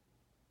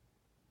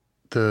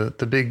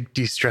the big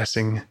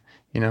de-stressing,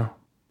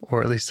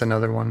 or at least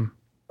another one,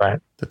 right,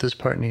 that this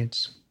part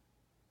needs.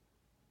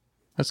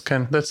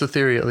 That's the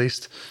theory, at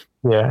least.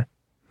 Yeah.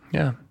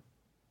 Yeah.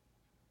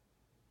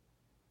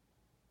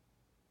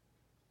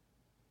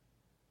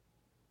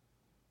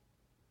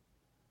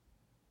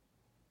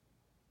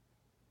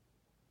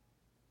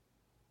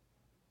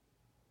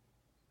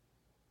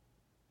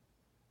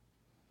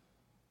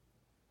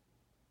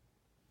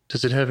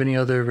 Does it have any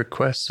other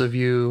requests of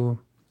you,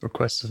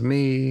 requests of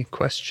me,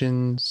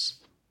 questions?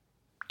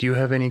 Do you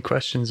have any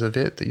questions of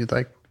it that you'd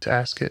like to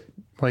ask it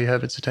while you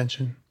have its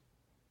attention?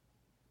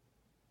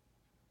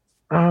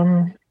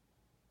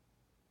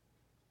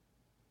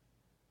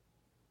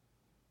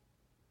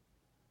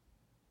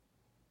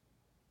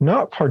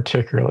 Not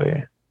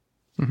particularly.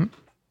 Mm-hmm.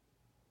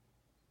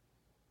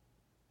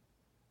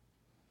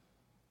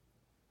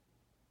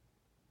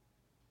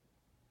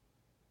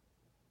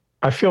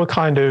 I feel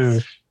kind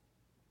of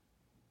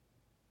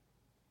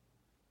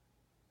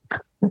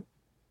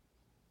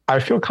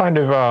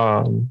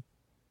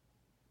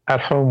at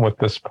home with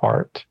this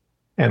part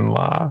in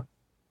La.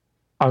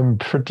 I'm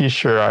pretty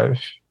sure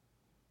I've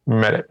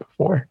met it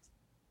before.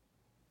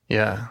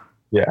 Yeah.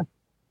 Yeah.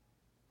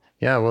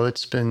 Yeah. Well,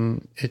 it's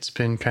been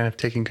kind of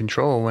taking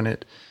control when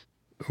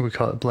we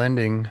call it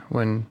blending.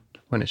 When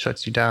it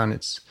shuts you down,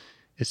 it's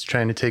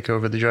trying to take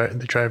over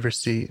the driver's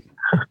seat.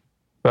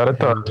 That it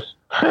does.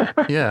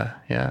 Yeah.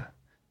 Yeah.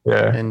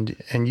 Yeah.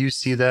 And you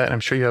see that. I'm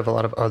sure you have a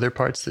lot of other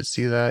parts that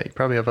see that. You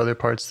probably have other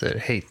parts that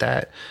hate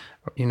that,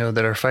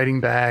 that are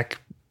fighting back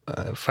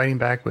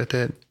with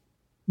it.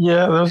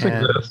 Yeah, those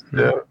exist.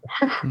 Yeah.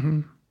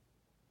 Mm-hmm.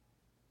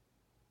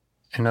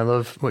 And I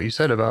love what you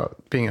said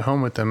about being at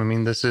home with them. I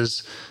mean, this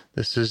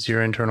is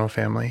your internal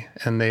family,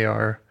 and they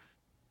are.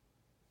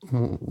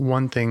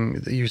 One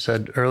thing that you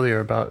said earlier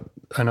about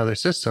another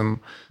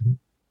system,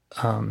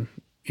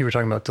 you were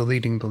talking about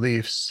deleting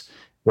beliefs.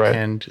 Right.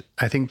 And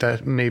I think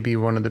that may be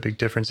one of the big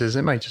differences.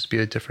 It might just be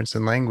a difference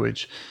in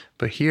language,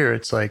 but here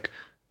it's like,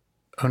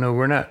 oh no,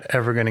 we're not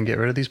ever going to get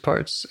rid of these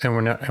parts, and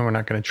we're not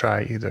going to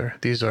try either.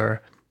 These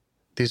are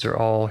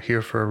all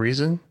here for a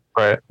reason.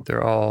 Right.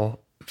 They're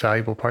all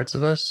valuable parts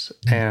of us,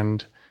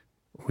 and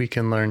we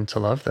can learn to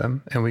love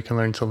them, and we can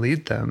learn to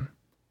lead them.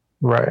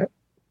 Right.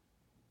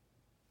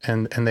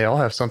 And they all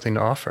have something to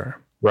offer.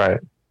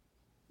 Right.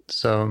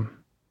 So,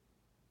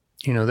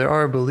 there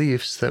are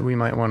beliefs that we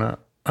might want to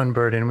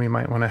unburden. We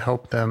might want to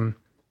help them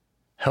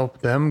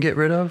get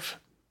rid of,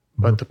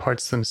 but the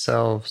parts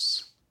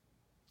themselves,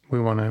 we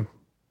want to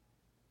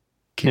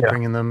keep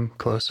bringing them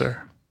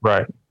closer.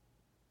 Right.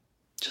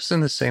 Just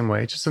in the same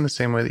way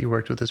that you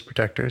worked with this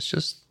protector. It's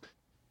just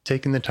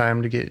taking the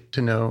time to get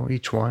to know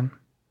each one.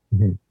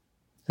 Mm-hmm.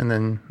 And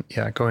then,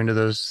 going to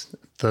those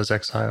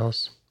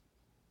exiles.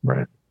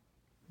 Right.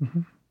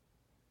 Mm-hmm.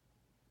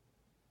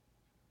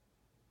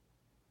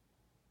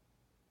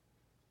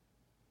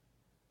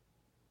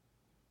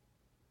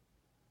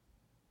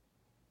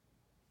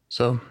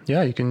 So,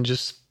 you can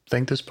just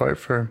thank this part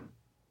for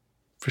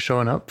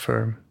showing up,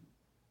 for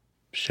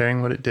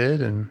sharing what it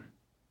did, and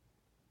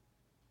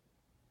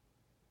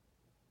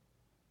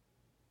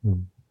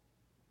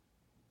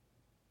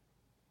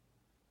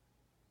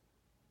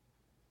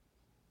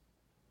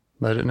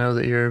let it know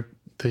that you're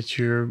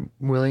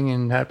willing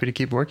and happy to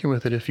keep working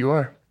with it if you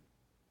are.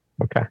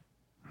 Okay.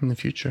 In the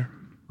future.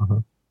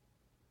 Uh-huh.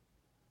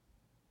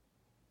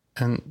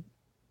 And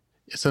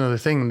it's another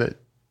thing that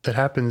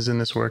happens in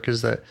this work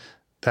is that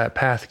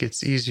path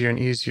gets easier and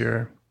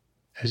easier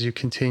as you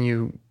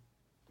continue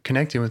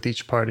connecting with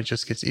each part. It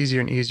just gets easier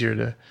and easier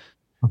to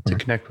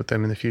connect with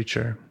them in the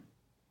future.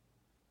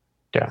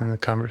 Yeah. And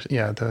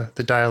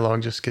the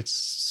dialogue just gets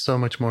so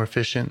much more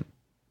efficient.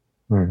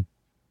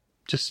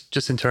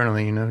 Just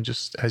internally,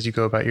 just as you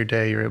go about your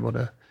day, you're able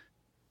to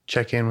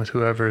check in with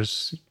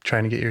whoever's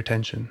trying to get your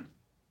attention.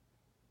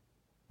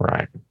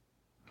 Right.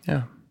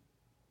 Yeah.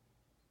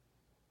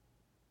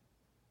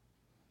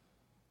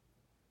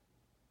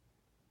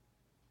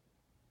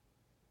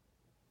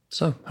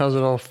 So, how's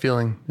it all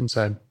feeling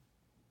inside?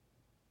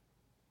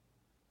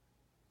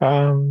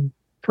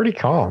 Pretty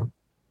calm.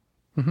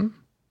 Mm-hmm.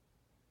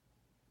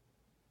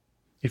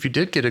 If you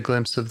did get a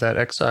glimpse of that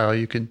exile,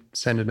 you could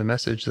send it a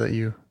message that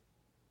you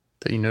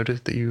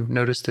noticed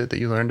it, that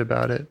you learned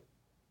about it,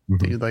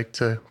 that you'd like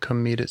to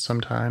come meet it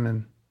sometime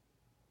and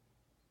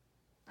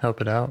help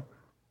it out.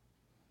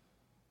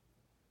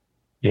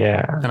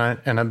 Yeah.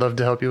 And I'd love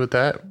to help you with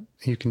that.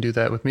 You can do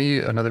that with me,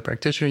 another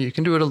practitioner. You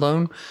can do it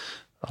alone.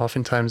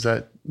 Oftentimes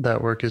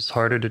that work is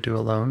harder to do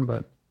alone,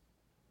 but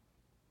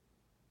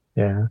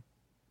yeah.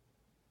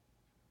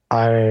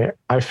 I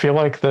feel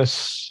like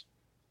this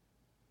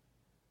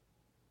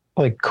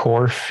like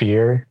core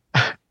fear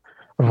of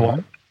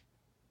what,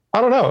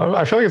 I don't know.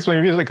 I feel like it's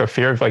maybe like a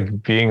fear of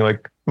like being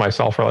like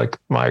myself or like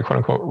my quote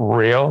unquote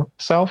real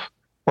self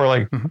or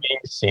like being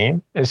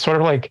seen is sort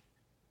of like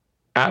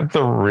at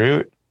the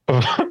root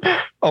of,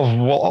 of a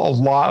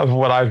lot of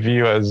what I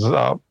view as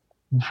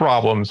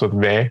problems with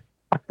me.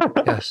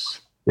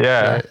 Yes.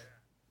 Yeah.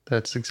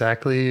 That's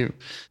exactly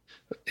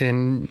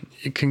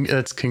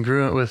that's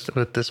congruent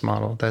with this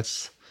model.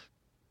 That's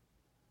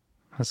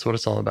what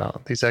it's all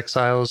about. These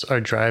exiles are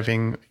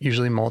driving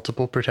usually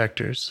multiple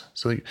protectors.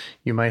 So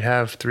you might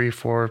have 3,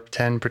 4,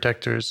 10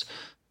 protectors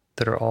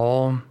that are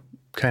all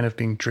kind of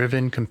being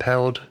driven,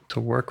 compelled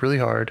to work really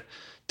hard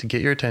to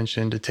get your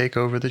attention, to take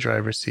over the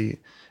driver's seat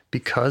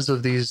because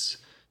of these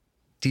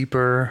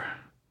deeper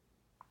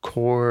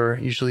core,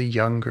 usually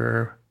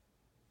younger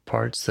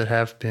parts that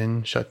have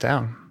been shut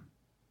down.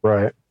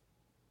 Right.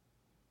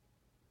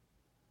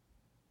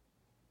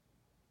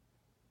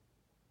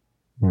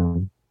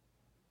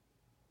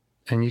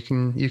 And you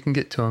can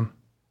get to them.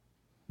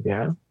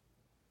 Yeah.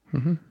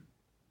 Mm-hmm.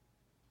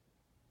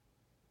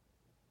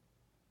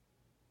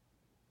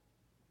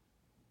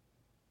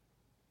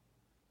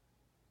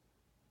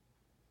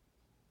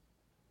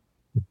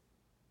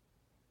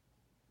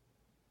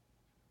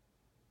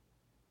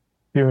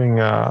 Doing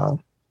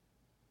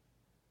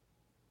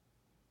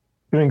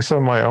some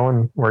of my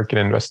own work in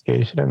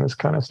investigation and this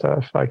kind of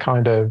stuff, I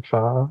kind of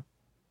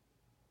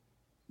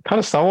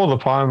stumbled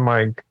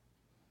upon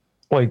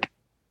like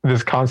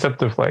this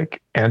concept of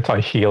like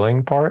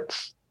anti-healing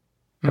parts.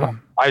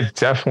 I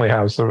definitely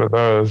have some of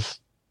those.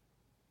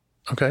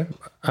 Okay,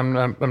 I'm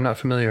not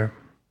familiar.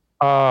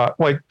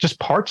 Like just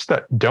parts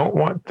that don't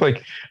want,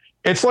 like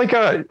it's like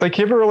you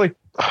ever like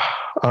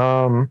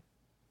have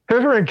you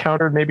ever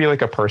encountered maybe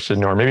like a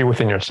person or maybe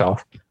within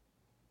yourself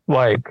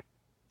like,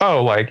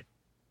 oh, like,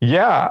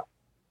 yeah,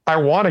 I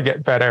want to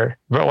get better,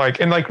 but like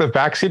in like the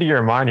backseat of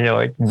your mind you're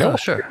like, no,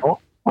 sure,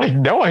 like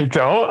no I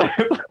don't.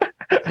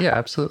 Yeah,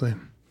 absolutely.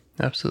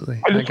 I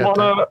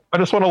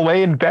just want to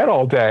lay in bed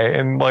all day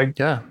and like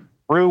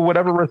through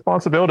whatever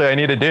responsibility I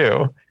need to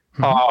do.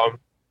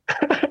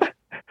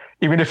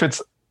 Even if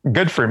it's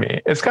good for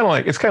me, it's kind of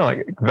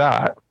like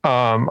that.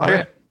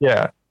 Right.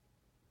 Yeah,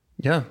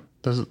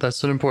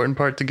 that's an important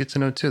part to get to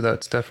know too.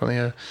 That's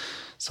definitely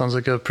sounds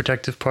like a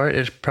protective part.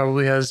 It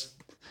probably has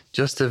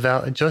just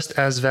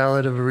as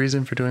valid of a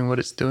reason for doing what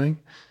it's doing.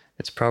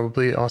 It's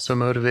probably also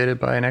motivated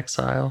by an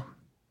exile.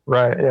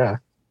 Right. Yeah.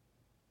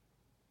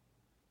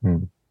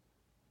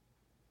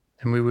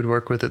 And we would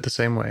work with it the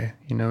same way.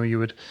 You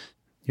would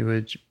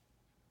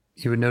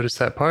notice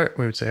that part.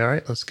 We would say, all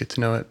right, let's get to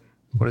know it.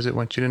 What does it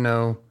want you to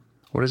know?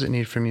 What does it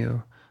need from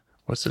you?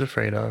 What's it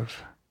afraid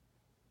of?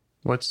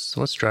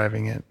 What's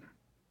driving it?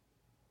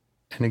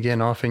 And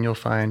again, often you'll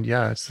find,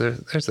 there's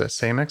that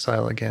same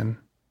exile again.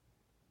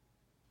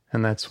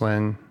 And that's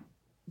when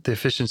the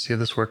efficiency of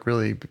this work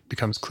really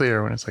becomes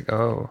clear, when it's like,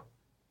 oh,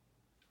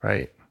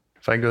 right,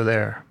 if I go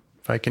there,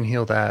 if I can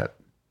heal that,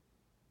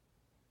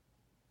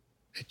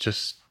 it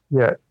just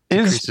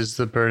decreases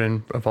the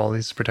burden of all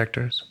these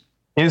protectors.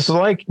 Is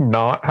like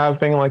not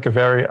having like a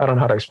very, I don't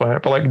know how to explain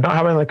it, but like not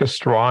having like a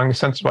strong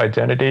sense of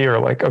identity or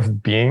like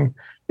of being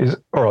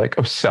or like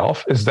of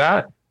self, is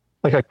that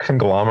like a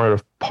conglomerate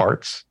of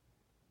parts?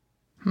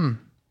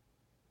 I'm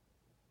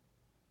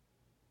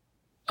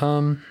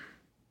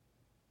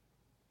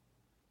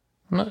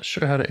not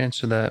sure how to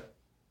answer that.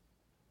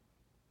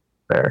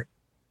 There.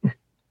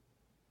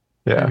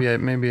 Yeah.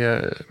 Maybe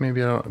I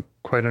don't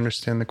quite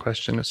understand the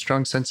question. A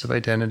strong sense of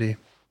identity.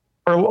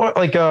 Or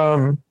like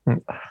I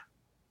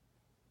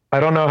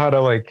don't know how to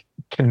like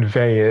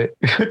convey it.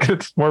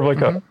 It's more of like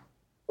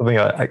something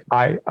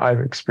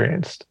I've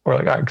experienced or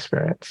like I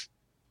experience.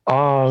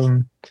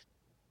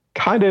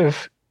 Kind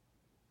of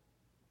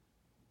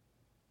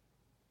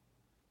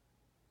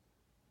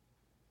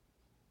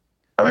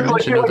I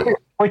mean,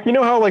 like you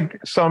know how like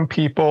some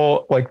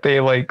people like they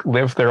like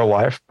live their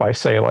life by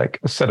say like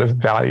a set of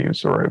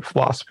values or a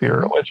philosophy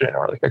or religion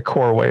or like a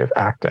core way of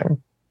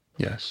acting.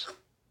 Yes.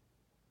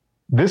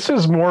 This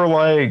is more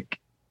like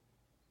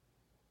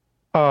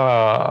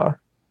not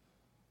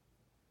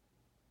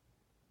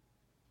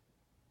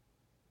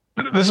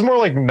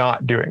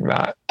doing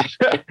that.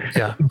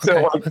 Yeah.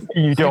 So Okay. like,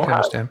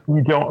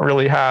 you don't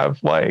really have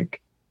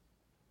like,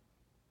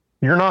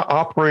 you're not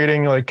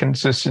operating like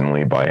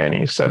consistently by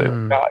any set of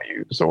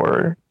values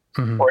or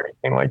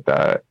anything like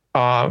that.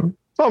 So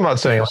I'm not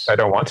saying like I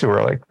don't want to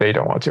or like they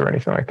don't want to or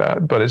anything like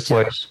that, but it's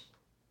like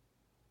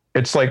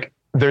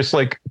there's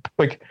like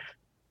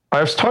I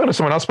was talking to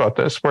someone else about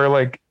this where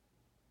like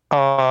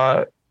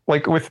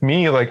with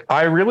me, like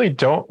I really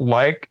don't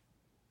like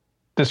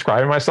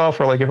describing myself,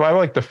 or like if I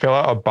like to fill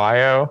out a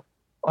bio,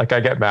 like I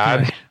get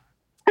mad.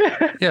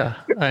 Right. Yeah,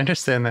 I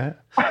understand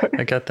that.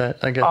 I get that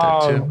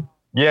too.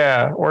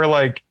 Yeah, or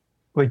like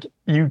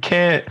you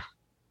can't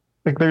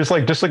like there's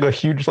like just like a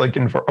huge like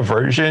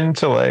aversion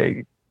to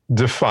like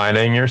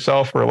defining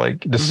yourself or like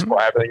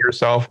describing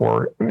yourself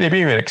or maybe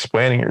even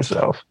explaining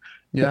yourself.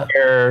 Yeah.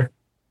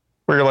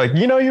 Where you're like,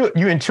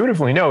 you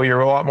intuitively know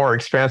you're a lot more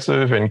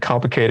expansive and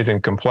complicated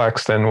and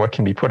complex than what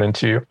can be put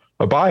into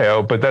a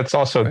bio, but that's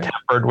also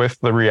tempered with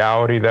the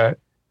reality that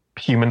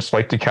humans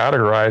like to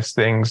categorize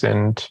things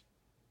and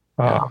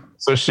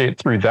associate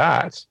through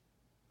that.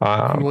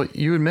 Well,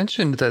 you had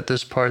mentioned that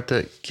this part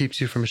that keeps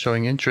you from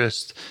showing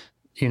interest,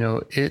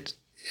 it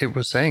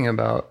was saying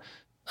about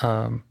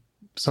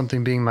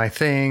something being my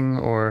thing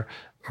or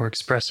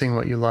expressing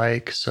what you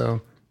like.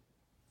 So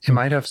it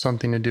might have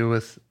something to do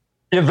with.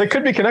 Yeah, they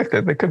could be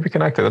connected.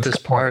 That's this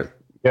part.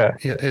 Yeah,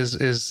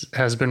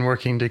 has been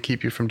working to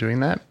keep you from doing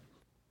that.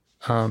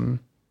 I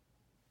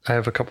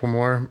have a couple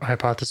more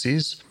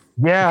hypotheses.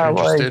 Yeah,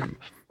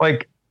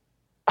 like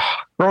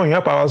growing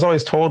up, I was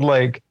always told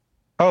like,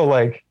 oh,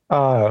 like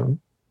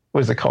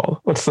what is it called?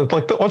 What's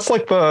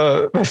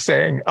the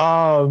saying?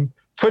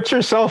 Put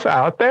yourself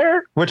out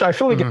there, which I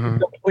feel like is the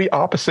complete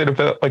opposite of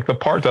the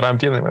part that I'm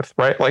dealing with,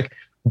 right? Like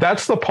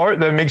that's the part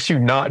that makes you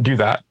not do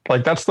that.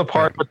 Like that's the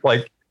part with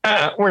like,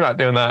 we're not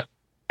doing that.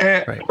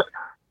 Right.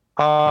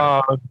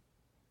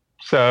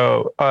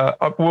 So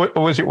what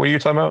were you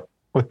talking about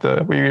with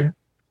the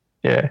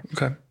yeah.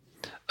 Okay.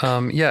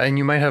 And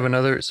you might have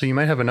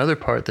another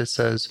part that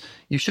says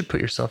you should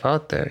put yourself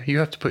out there. You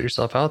have to put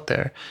yourself out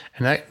there.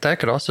 And that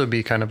could also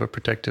be kind of a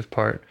protective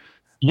part.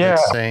 Yeah.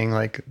 That's saying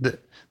like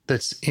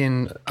that's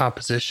in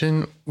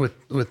opposition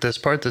with this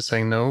part that's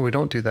saying, no, we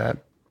don't do that.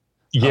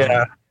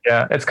 Yeah.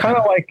 Yeah. It's kind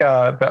of like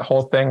that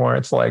whole thing where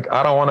it's like,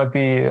 I don't want to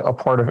be a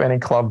part of any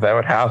club that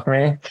would have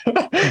me.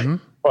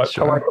 But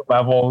to like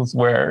levels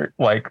where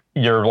like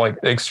you're like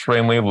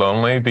extremely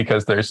lonely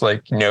because there's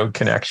like no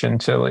connection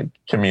to like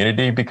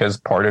community because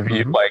part of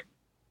you like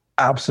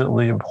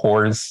absolutely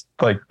abhors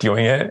like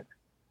doing it.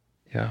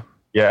 Yeah.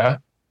 Yeah.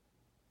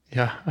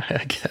 Yeah.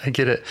 I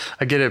get it.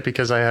 I get it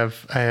because I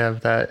have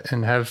that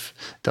and have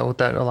dealt with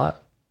that a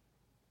lot.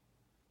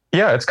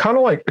 Yeah. It's kind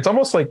of like, it's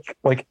almost like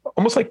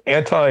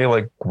anti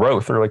like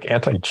growth or like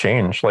anti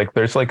change. Like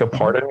there's like a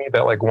part of me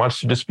that like wants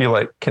to just be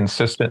like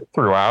consistent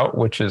throughout,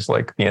 which is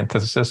like the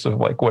antithesis of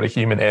like what a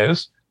human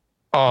is.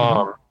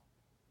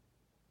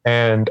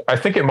 And I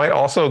think it might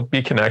also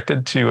be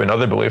connected to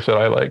another belief that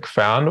I like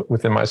found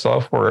within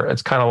myself where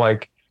it's kind of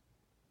like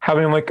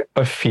having like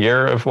a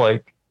fear of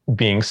like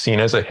being seen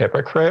as a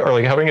hypocrite or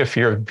like having a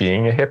fear of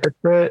being a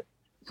hypocrite.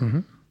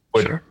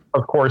 Which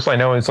of course I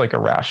know is like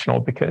irrational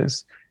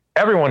because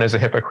everyone is a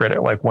hypocrite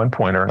at like one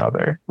point or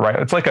another, right?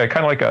 It's like a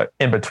kind of like a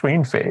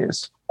in-between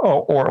phase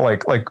or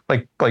like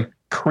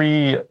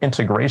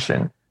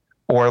pre-integration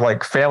or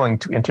like failing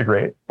to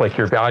integrate like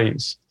your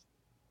values.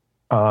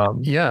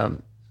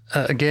 Again,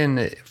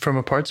 from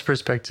a parts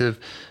perspective,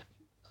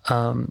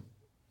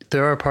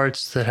 there are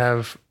parts that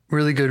have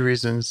really good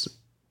reasons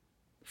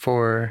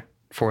for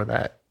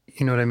that.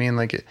 You know what I mean?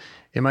 Like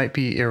it might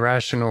be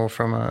irrational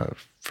from a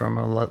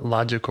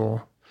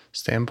logical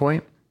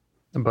standpoint,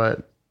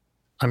 but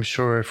I'm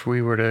sure if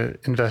we were to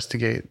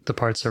investigate the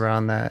parts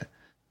around that,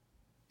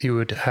 you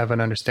would have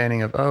an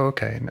understanding of, oh,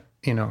 okay,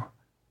 I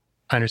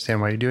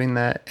understand why you're doing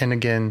that. And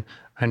again,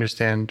 I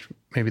understand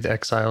maybe the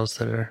exiles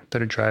that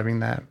are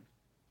driving that.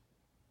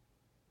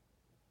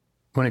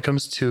 When it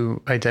comes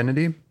to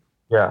identity,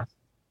 I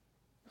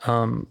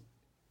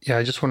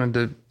just wanted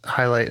to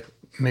highlight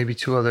maybe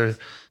two other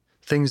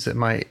things that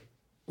might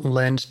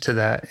lend to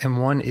that.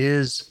 And one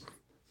is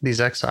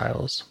these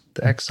exiles.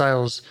 The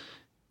exiles,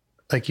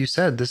 like you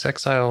said, this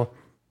exile,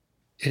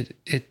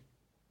 it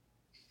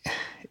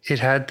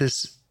had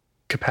this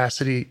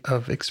capacity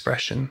of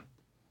expression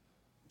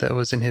that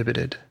was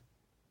inhibited.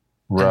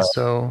 Right. And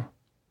so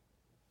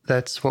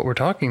that's what we're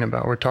talking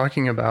about. We're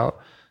talking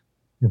about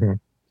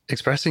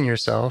expressing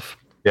yourself.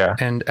 Yeah.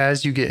 And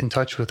as you get in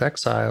touch with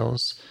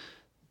exiles,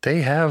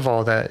 they have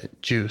all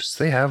that juice.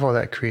 They have all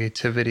that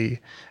creativity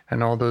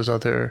and all those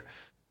other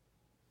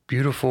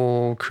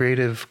beautiful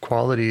creative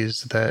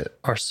qualities that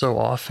are so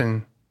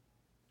often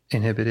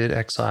inhibited,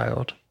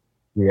 exiled.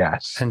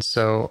 Yes. And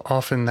so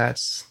often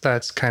that's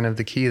kind of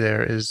the key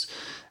there is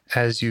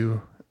as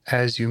you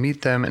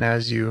meet them and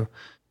as you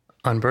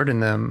unburden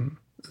them,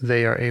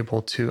 they are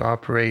able to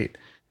operate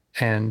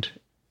and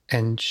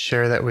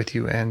share that with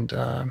you and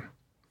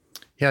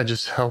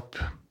just help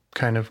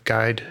kind of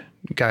guide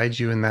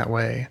you in that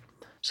way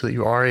so that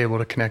you are able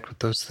to connect with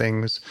those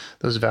things,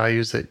 those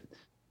values that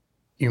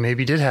you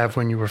maybe did have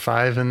when you were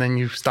 5 and then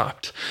you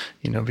stopped,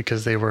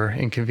 because they were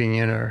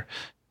inconvenient or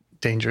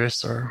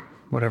dangerous or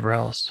whatever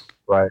else.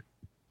 Right.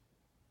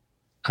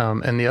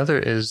 And the other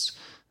is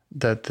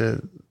that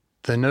the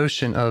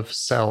notion of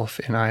self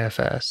in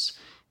IFS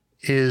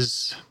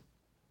is,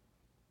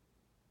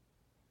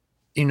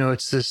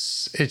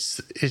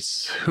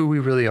 it's who we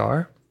really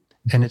are,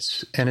 and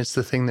it's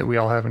the thing that we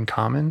all have in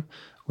common,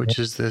 which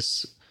is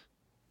this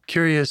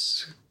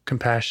curious,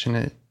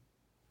 compassionate,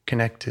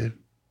 connected,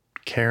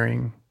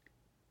 caring,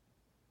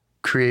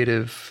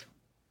 creative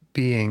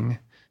being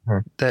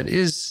that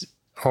is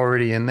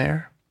already in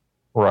there.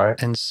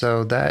 Right. And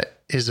so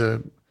that is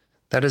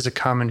a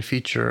common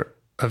feature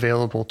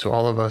available to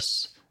all of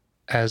us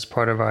as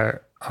part of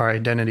our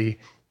identity,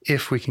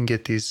 if we can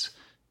get these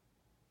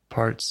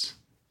parts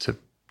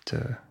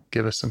to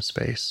give us some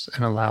space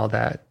and allow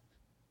that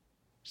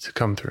to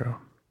come through.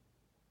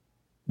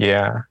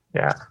 Yeah.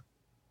 Yeah.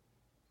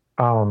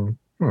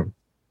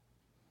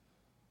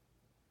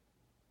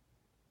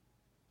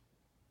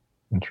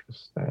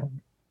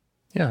 Interesting.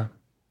 Yeah.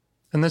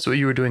 And that's what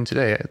you were doing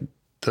today.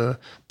 The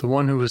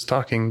one who was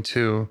talking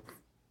to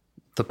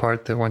the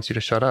part that wants you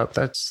to shut up,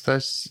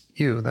 that's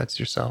you, that's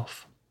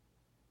yourself.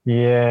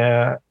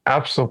 Yeah,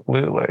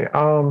 absolutely.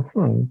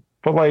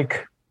 But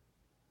like,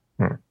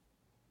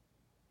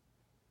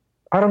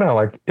 I don't know,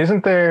 like,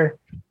 isn't there,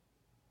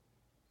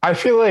 I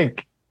feel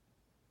like,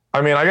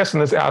 I mean, I guess in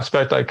this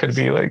aspect, I could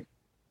be like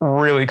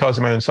really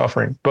causing my own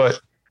suffering,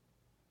 but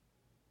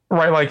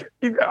right, like,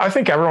 I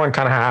think everyone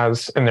kind of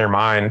has in their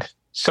mind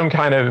some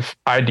kind of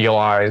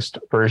idealized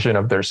version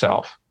of their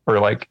self, or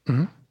like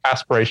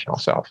aspirational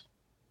self,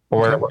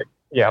 or like,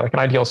 yeah, like an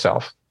ideal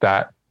self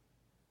that,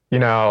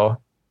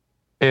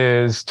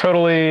 is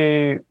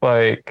totally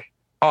like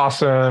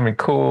awesome and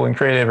cool and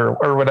creative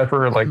or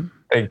whatever like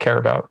they care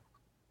about.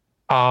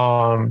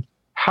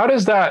 How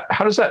does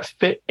that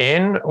fit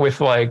in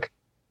with like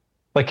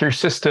your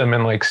system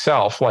and like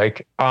self?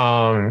 Like,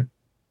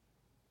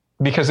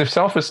 because if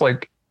self is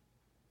like,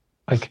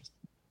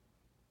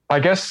 I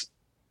guess,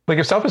 like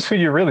if self is who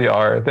you really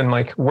are, then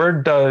like, where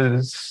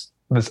does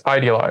this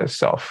idealized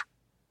self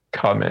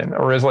come in?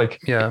 Or is like,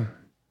 yeah.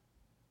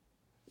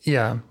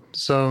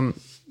 So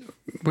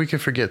we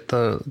could forget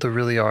the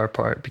really are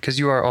part, because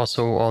you are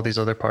also all these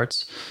other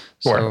parts.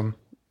 So sure.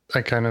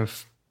 I kind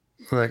of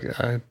like,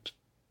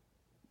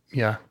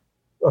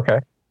 Okay.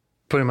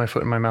 Putting my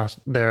foot in my mouth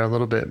there a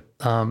little bit.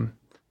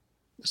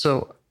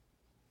 So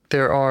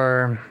there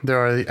are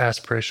the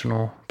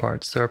aspirational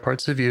parts. There are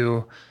parts of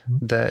you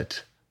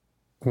that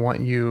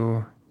want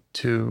you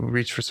to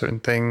reach for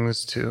certain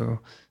things, to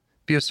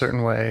be a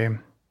certain way.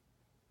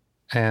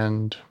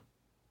 And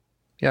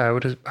yeah,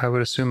 I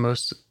would assume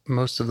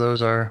most of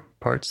those are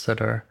parts that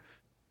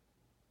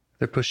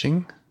they're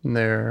pushing,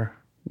 they're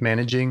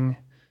managing,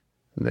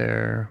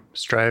 they're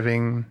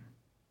striving,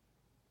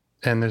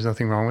 and there's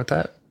nothing wrong with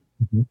that.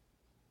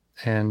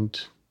 And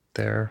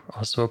they're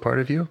also a part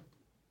of you.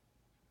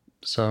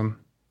 So,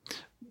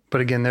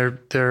 but again,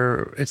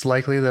 it's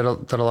likely that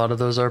a lot of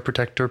those are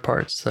protector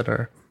parts that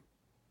are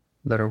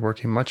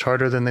working much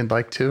harder than they'd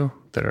like to,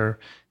 that are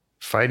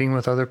fighting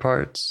with other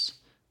parts.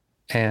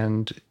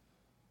 And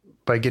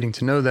by getting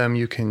to know them,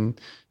 you can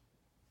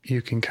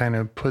kind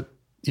of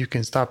you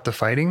can stop the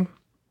fighting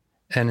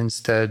and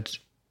instead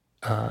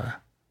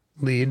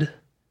lead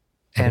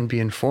and be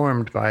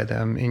informed by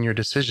them in your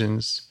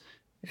decisions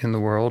in the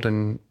world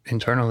and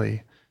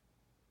internally.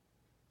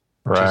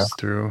 Right.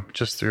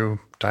 Just through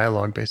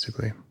dialogue,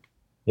 basically.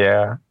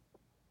 Yeah.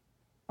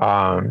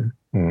 I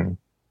don't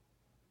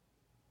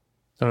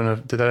know.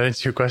 Did that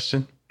answer your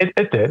question?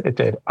 It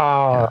did.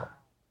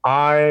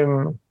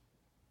 I'm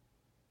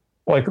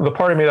like, the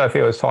part of me that I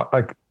feel is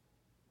like,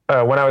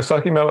 when I was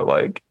talking about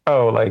like,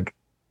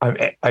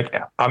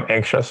 I'm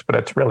anxious, but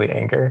it's really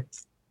anger.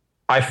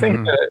 I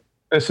think that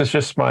this is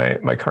just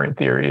my current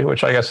theory,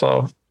 which I guess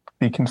I'll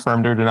be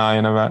confirmed or denied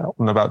in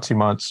about 2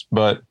 months,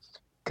 but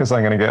because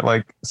I'm going to get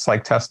like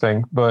psych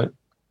testing. But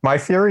my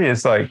theory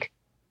is like,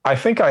 I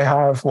think I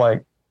have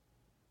like,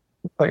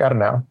 I don't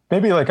know,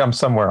 maybe like I'm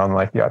somewhere on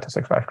like the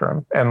autistic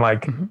spectrum. And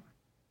like,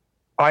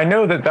 I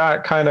know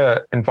that kind of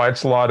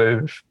invites a lot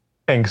of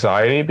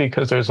anxiety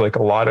because there's like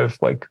a lot of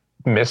like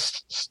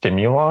missed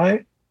stimuli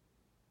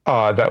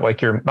that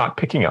like you're not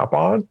picking up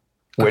on,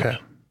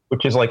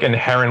 which is like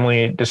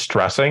inherently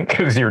distressing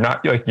because you're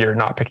not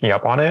picking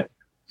up on it.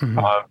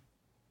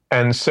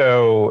 And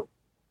so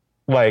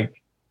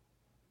like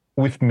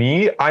with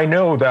me, I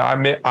know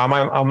that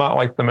I'm not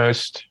like the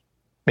most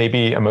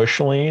maybe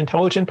emotionally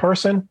intelligent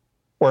person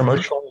or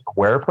emotionally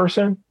aware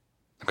person.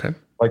 Okay.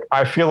 Like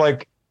I feel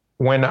like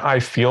when I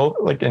feel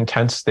like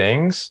intense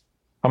things,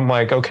 I'm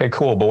like, okay,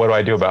 cool, but what do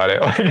I do about it?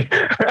 Like,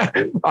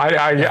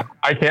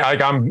 I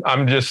can't. Like,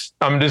 I'm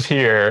just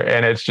here,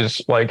 and it's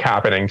just like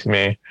happening to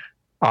me.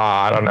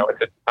 I don't know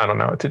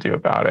what to do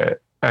about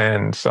it,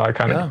 and so I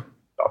kind of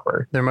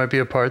suffer. There might be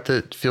a part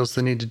that feels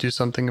the need to do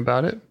something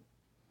about it,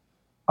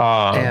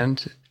 Um,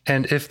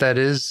 and if that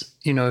is,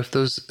 you know, if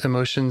those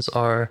emotions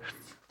are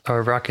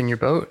rocking your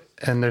boat,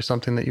 and there's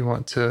something that you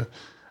want to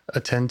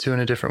attend to in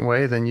a different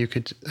way, then you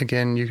could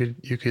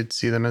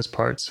see them as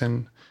parts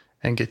and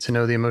get to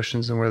know the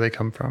emotions and where they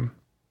come from.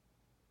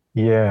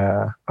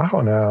 yeah, I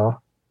don't know.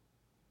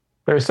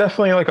 There's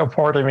definitely like a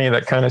part of me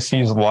that kind of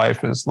sees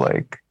life as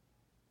like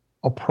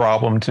a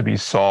problem to be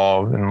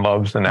solved and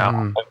loves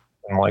analysis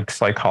and like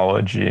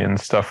psychology and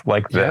stuff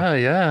like that.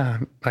 Yeah,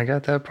 I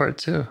got that part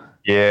too.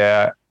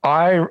 Yeah,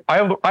 I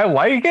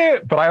like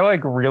it, but I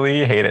like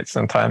really hate it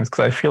sometimes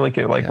because I feel like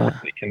it like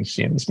really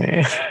consumes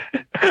me.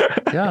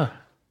 Yeah.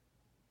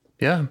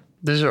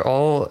 These are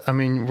all, I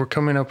mean, we're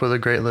coming up with a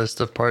great list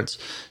of parts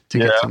to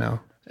get to know.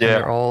 And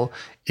they're all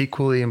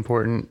equally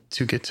important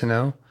to get to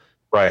know.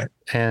 Right.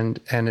 And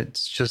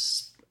it's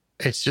just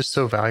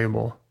so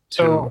valuable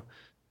to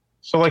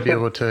like be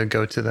able to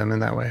go to them in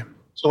that way.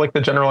 So like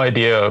the general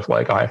idea of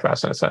like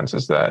IFS in a sense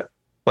is that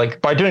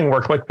like by doing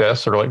work like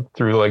this or like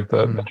through like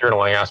the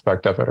journaling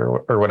aspect of it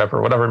or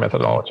whatever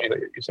methodology that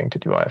you're using to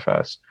do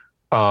IFS,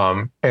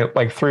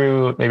 like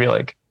through maybe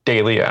like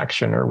daily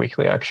action or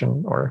weekly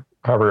action or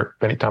however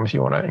many times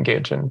you want to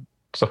engage in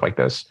stuff like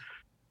this,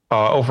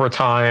 over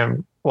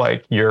time,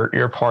 like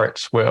your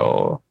parts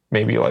will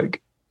maybe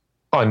like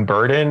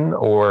unburden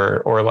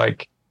or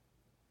like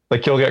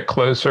you'll get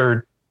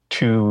closer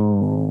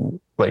to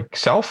like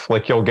self,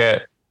 like you'll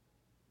get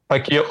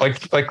like you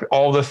like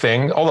all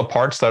the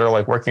parts that are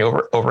like working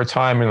over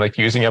time and like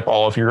using up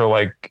all of your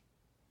like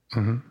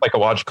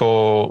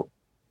psychological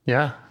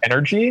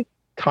energy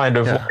kind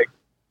of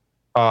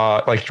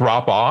like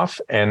drop off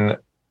and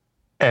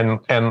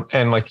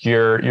like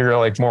you're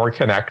like more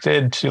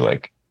connected to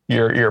like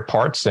your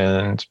parts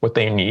and what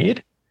they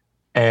need,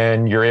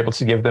 and you're able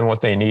to give them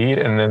what they need,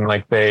 and then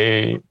like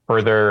they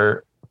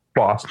further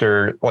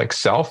foster like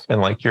self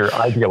and like your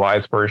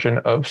idealized version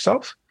of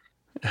self.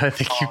 I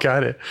think you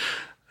got it.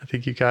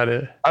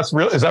 That's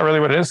real. Is that really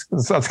what it is?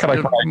 That's kind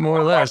of like, more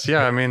or less.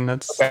 Yeah. I mean,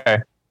 that's okay.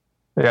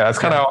 Yeah. That's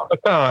kind of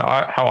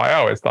how I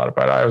always thought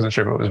about it. I wasn't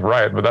sure if it was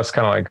right, but that's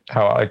kind of like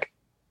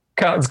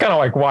how it's kind of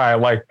like why I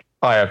like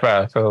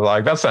IFS. So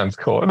like, that sounds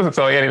cool. It doesn't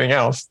sound like anything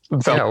else.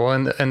 Well,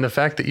 and the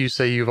fact that you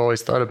say you've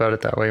always thought about it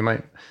that way you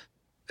might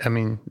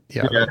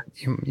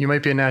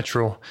be a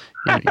natural,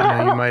 you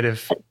might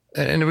have,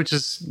 and which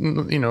is,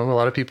 you know, a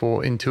lot of people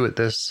intuit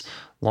this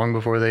long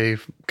before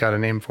they've got a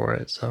name for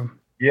it. So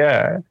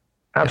yeah.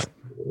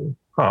 Absolutely.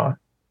 Huh.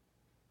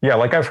 Yeah,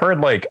 like I've heard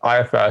like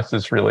IFS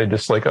is really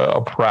just like a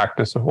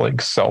practice of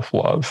like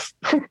self-love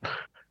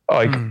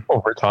like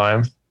over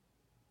time.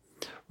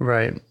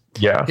 Right.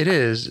 Yeah. It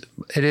is,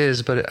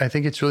 but I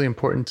think it's really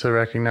important to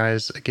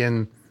recognize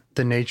again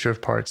the nature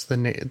of parts, the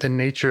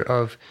nature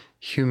of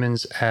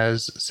humans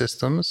as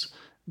systems,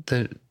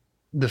 the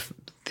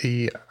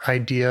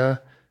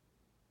idea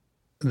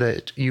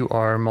that you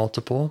are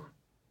multiple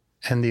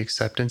and the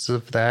acceptance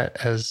of that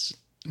as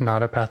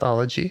not a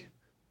pathology.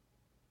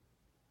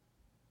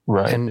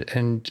 Right.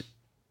 And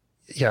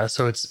yeah,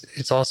 so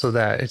it's also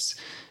that it's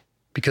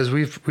because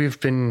we've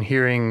been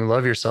hearing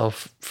love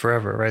yourself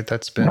forever, right?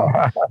 That's been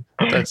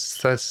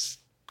that's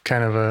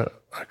kind of a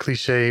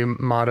cliche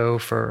motto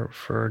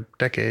for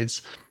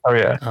decades. Oh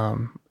yeah.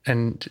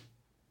 And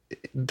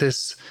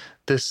this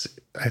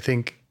I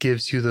think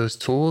gives you those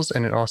tools,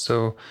 and it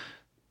also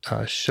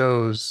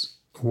shows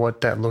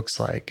what that looks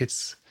like.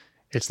 It's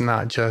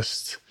not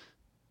just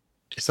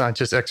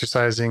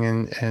exercising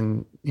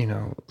and you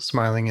know,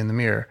 smiling in the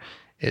mirror.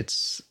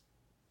 It's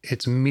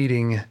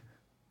meeting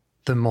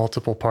the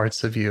multiple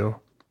parts of you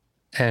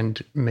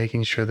and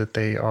making sure that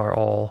they are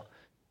all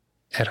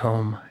at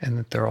home and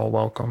that they're all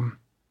welcome.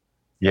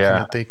 Yeah. And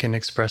that they can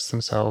express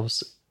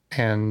themselves.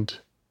 And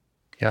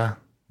yeah.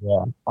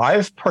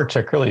 I've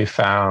particularly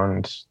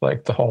found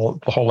like the whole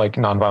like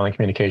nonviolent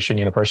communication,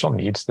 universal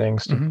needs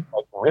things to be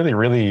like really,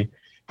 really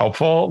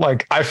helpful.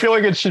 Like I feel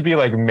like it should be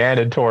like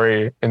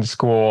mandatory in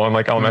school and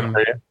like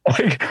elementary.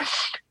 Like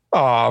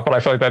but I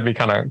feel like that'd be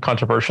kind of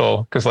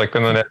controversial because like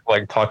then it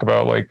like talk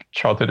about like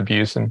childhood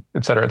abuse and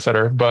et cetera, et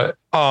cetera. But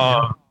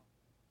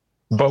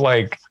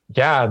like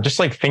just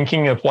like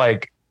thinking of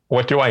like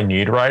what do I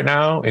need right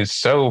now is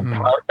so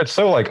it's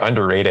so like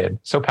underrated,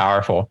 so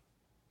powerful.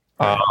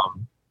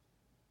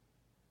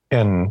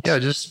 And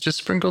just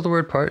sprinkle the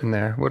word part in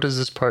there. What does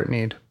this part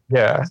need?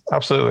 Yeah,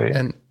 absolutely.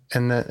 And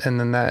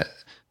then that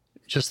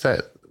just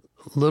that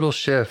little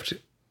shift,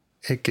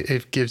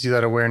 it gives you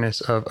that awareness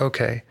of,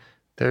 okay,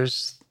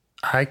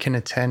 I can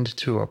attend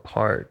to a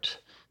part,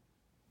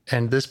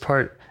 and this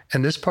part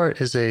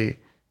is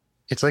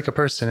it's like a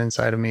person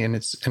inside of me, and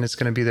it's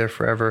going to be there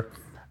forever.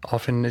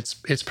 Often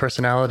its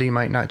personality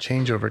might not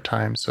change over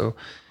time. So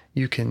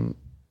you can,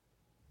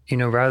 you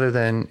know, rather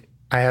than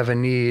I have a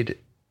need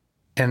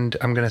and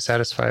I'm going to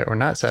satisfy it or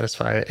not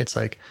satisfy it, it's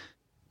like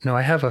no,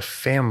 I have a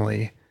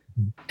family,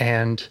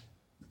 and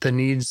the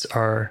needs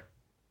are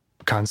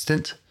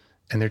constant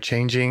and they're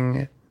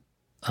changing.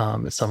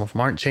 Some of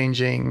them aren't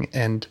changing,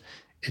 and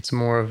it's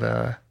more of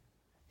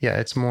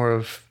it's more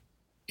of,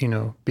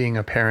 being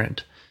a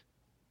parent.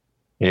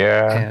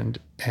 Yeah.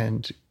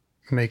 And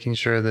making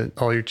sure that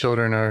all your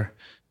children are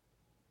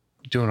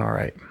doing all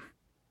right.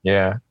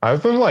 Yeah.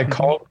 I've been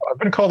called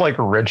like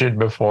rigid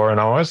before, and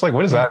I'm always like,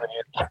 what does that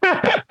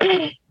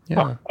mean?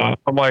 Yeah.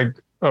 I'm like,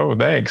 oh,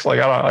 thanks. Like,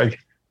 I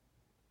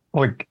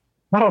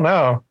don't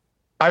know.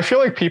 I feel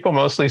like people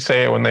mostly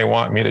say it when they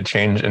want me to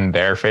change in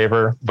their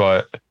favor,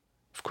 but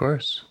of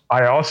course,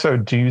 I also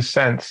do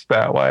sense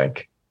that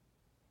like,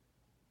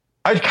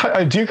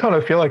 I do kind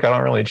of feel like I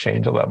don't really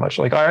change all that much.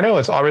 Like, I know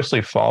it's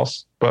obviously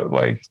false, but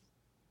like,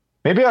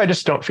 maybe I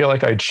just don't feel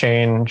like I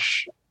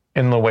change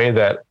in the way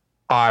that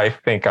I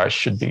think I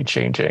should be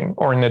changing,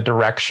 or in the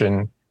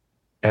direction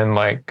and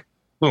like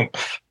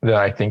oomph that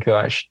I think that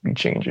I should be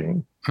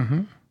changing.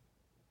 Mm-hmm.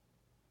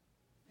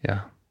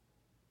 Yeah.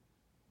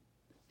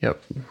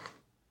 Yep.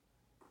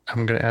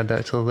 I'm going to add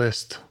that to the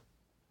list.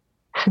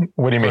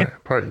 What do you mean?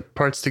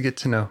 Parts to get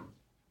to know.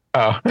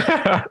 Oh,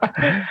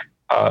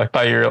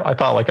 I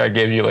thought like I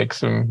gave you like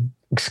some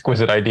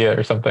exquisite idea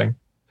or something.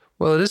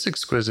 Well, it is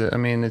exquisite. I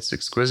mean, it's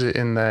exquisite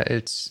in that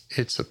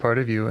it's a part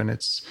of you, and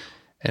it's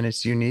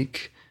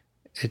unique.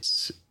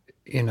 It's,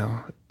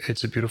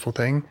 it's a beautiful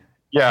thing.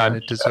 Yeah. And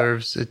it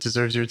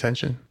deserves your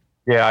attention.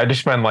 Yeah. I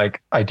just meant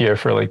like idea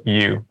for like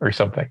you or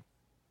something.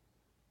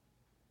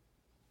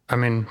 I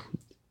mean,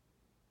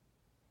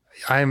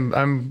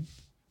 I'm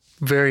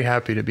very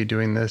happy to be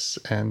doing this,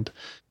 and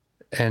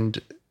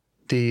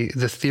the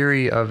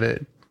theory of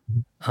it,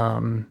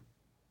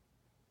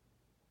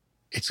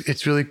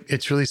 it's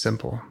really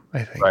simple,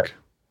 I think, right,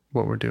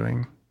 what we're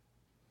doing.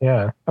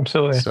 Yeah,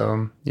 absolutely.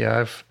 So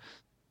yeah,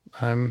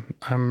 I'm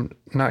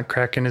not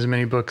cracking as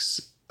many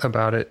books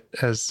about it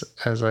as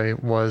I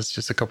was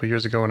just a couple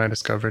years ago when I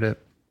discovered it.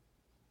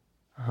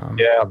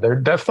 Yeah,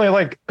 there's just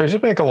like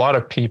a lot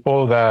of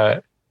people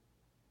that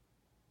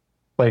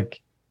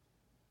like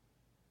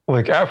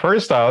at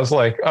first I was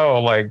like,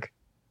 oh, like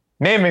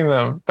naming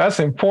them, that's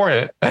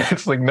important.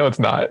 It's like, no, it's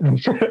not.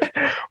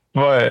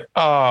 But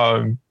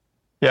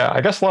yeah,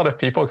 I guess a lot of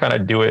people kind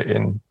of do it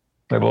in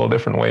like little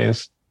different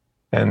ways,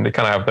 and they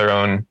kind of have their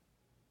own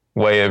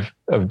way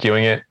of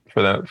doing it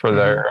for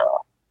their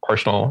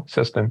personal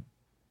system.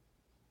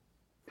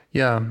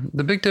 Yeah,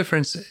 the big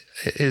difference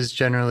is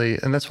generally,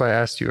 and that's why I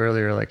asked you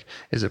earlier, like,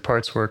 is it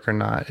parts work or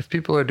not? If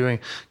people are doing,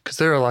 because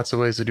there are lots of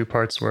ways to do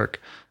parts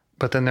work,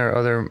 but then there are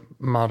other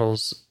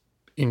models,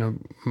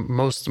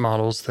 most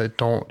models that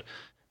don't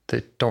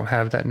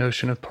have that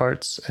notion of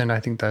parts, and I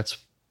think that's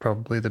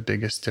probably the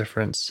biggest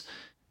difference.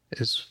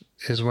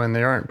 Is when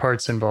there aren't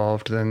parts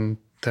involved, then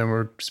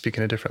we're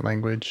speaking a different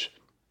language.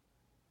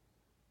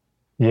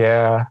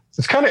 Yeah,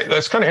 that's kind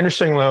of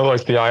interesting though,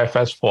 like the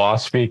IFS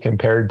philosophy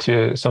compared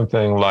to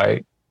something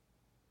like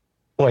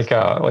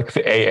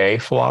the AA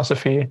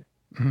philosophy.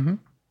 Mm-hmm.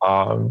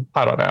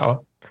 I don't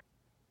know.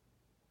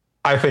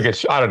 I think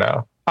I don't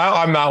know.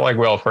 I'm not like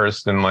well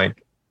versed in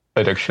like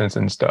addictions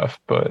and stuff,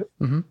 but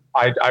mm-hmm.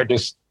 I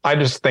just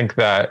think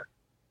that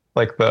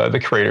like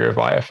the creator of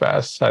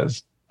IFS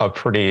has a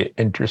pretty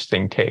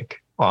interesting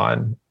take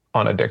on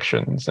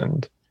addictions,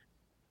 and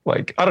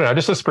like, I don't know,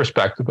 just this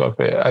perspective of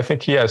it. I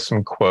think he has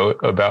some quote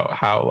about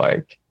how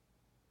like,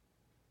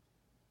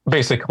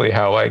 basically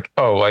how like,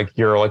 oh, like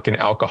you're like an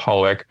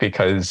alcoholic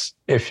because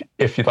if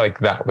like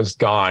that was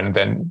gone,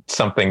 then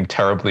something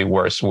terribly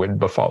worse would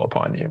befall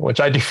upon you,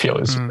 which I do feel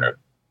is true.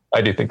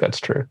 I do think that's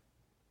true.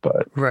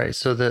 But right.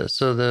 So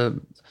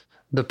the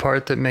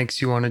part that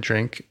makes you want to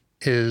drink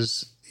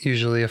is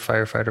usually a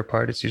firefighter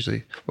part. It's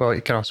usually, well,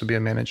 it can also be a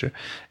manager.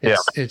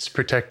 It's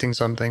protecting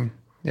something.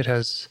 It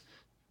has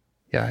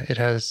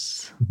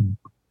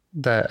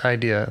that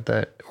idea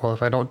that, well,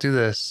 if I don't do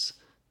this,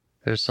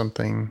 there's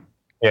something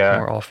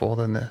more awful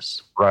than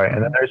this. Right. Mm-hmm.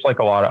 And then there's like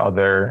a lot of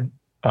other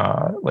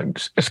like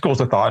schools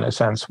of thought in a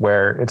sense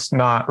where it's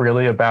not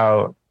really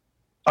about,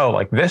 oh,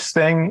 like this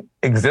thing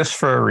exists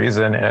for a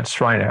reason and it's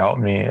trying to help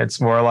me.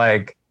 It's more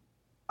like,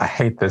 I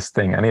hate this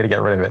thing. I need to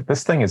get rid of it.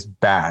 This thing is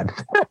bad.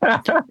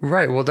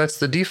 Right. Well, that's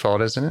the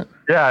default, isn't it?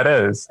 Yeah, it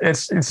is.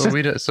 It's so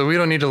we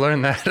don't need to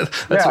learn that.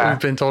 That's what we've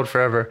been told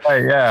forever.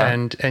 Right, yeah.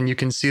 And you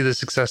can see the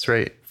success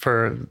rate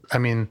for, I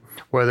mean,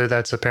 whether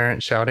that's a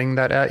parent shouting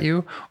that at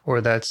you, or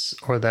that's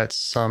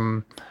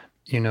some,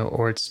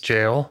 or it's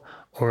jail,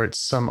 or it's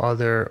some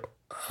other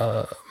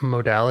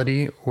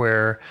modality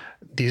where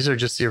these are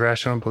just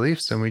irrational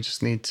beliefs and we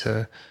just need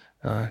to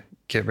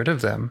get rid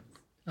of them.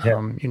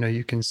 Yeah.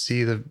 You can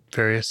see the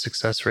various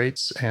success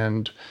rates,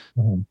 and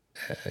I'm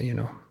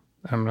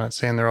not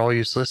saying they're all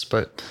useless,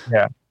 but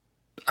yeah,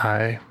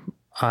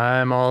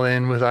 I'm all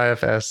in with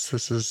IFS.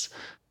 This is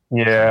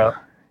I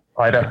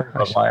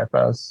definitely love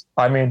IFS.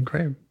 I mean,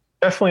 great.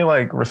 Definitely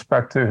like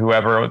respect to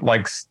whoever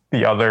likes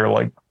the other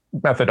like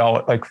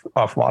methodology, like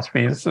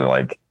philosophies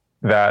like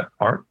that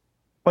aren't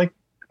like,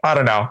 I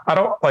don't know. I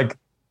don't like,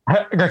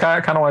 I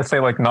kind of want to say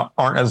like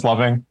aren't as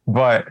loving,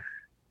 but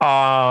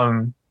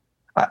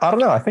I don't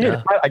know. I think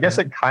Yeah. I guess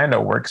it kind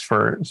of works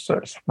for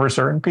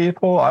certain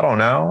people. I don't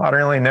know. I don't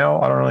really know.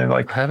 I don't really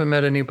like. I haven't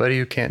met anybody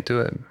who can't do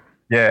it.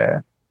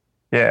 Yeah,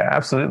 yeah,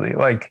 absolutely.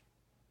 Like,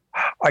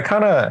 I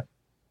kind of.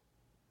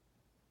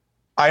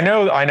 I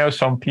know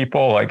some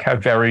people like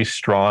have very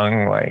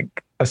strong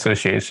like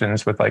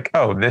associations with like,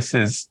 oh, this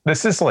is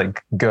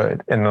like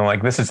good, and then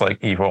like this is like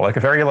evil, like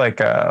a very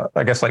like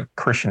I guess like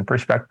Christian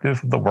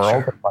perspective of the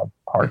world, Sure. like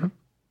part.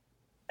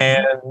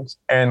 Mm-hmm.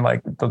 And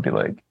like they'll be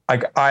like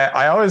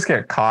I always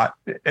get caught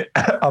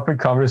up in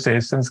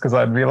conversations because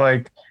I'd be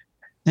like,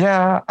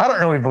 yeah, I don't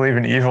really believe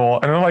in evil,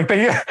 and then like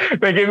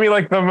they give me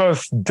like the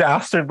most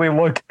dastardly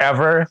look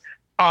ever,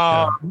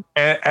 Yeah.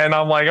 and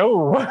I'm like,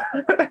 oh,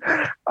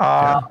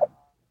 Yeah.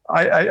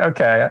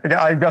 okay,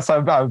 I guess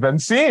I've been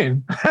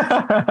seen.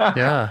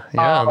 Yeah.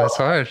 Yeah. That's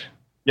hard.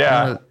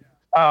 Yeah,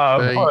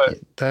 but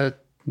That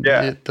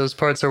yeah, those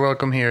parts are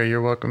welcome here.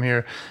 You're welcome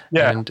here.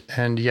 yeah,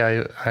 And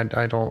yeah,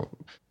 I don't.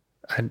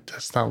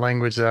 That's not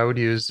language that I would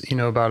use.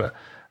 About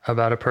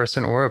a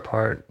person or a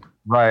part.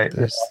 right.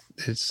 It's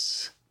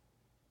It's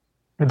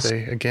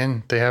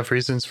they have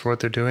reasons for what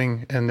they're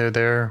doing, and they're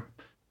there.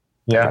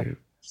 yeah,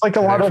 it's like a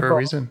They're lot there of for a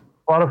reason.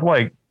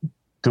 like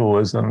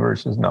dualism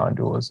versus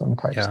non-dualism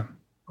types Yeah.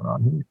 going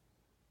on here.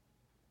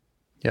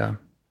 Yeah.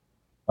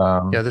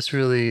 Um, Yeah, this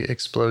really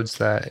explodes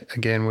that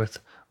again with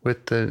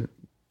the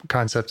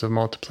concept of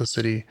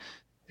multiplicity.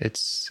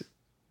 It's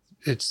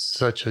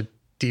such a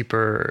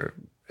deeper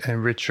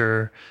and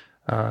richer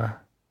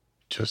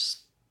just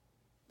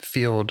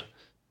field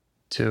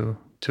to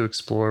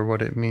explore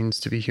what it means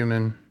to be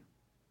human.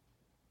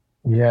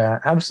 yeah,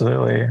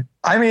 absolutely.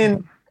 I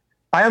mean,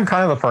 I am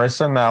kind of the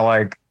person that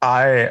like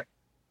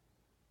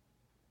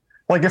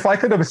if I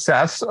could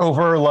obsess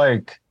over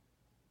like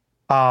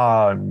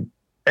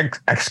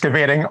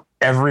excavating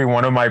every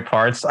one of my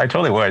parts, I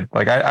totally would.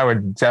 Like I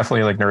would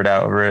definitely like nerd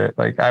out over it.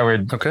 Like I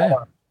would Okay.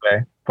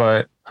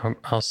 but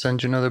I'll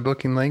send you another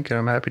booking link, and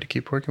I'm happy to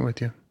keep working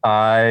with you.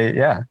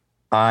 I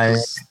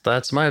 'Cause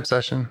that's my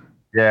obsession.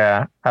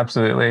 yeah,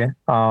 absolutely.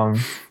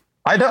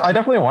 I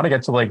definitely want to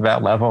get to like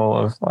that level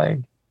of like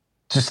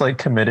just like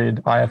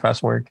committed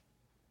IFS work.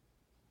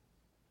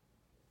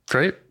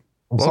 Great.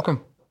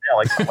 Welcome. Yeah,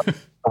 like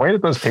the way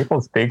that those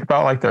people speak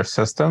about like their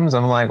systems,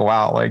 I'm like,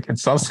 wow, like it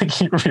sounds like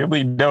you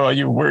really know how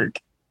you work.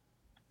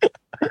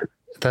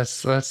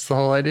 That's the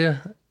whole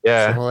idea. That's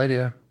Yeah, the whole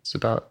idea. It's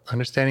about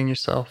understanding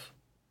yourself.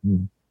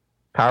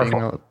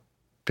 powerful.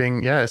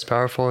 Yeah, it's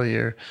powerful.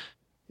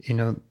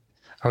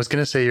 I was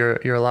gonna say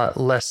you're a lot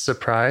less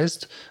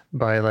surprised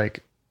by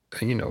like,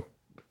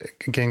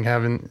 again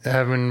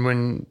having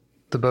when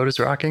the boat is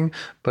rocking,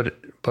 but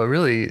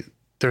really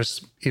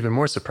there's even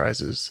more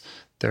surprises.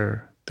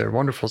 They're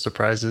wonderful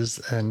surprises,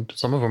 and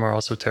some of them are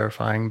also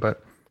terrifying.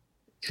 But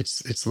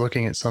it's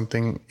looking at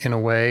something in a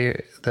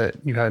way that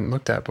you hadn't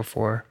looked at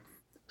before.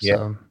 Yeah.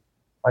 So,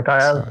 Like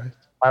I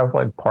have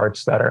like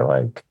parts that are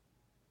like,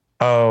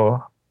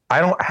 oh, I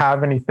don't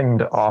have anything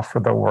to offer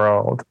the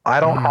world. I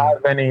don't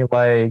have any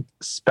like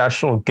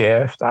special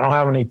gift. I don't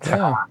have any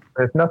talent.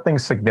 There's nothing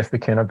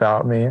significant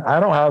about me. I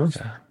don't have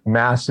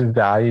massive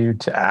value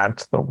to add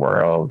to the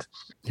world.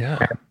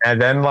 Yeah.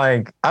 And then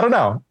like, I don't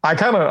know. I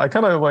kind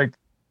of like,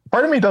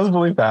 part of me doesn't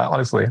believe that,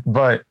 honestly.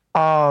 But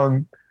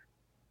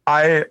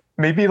I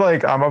maybe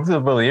like I'm of the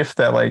belief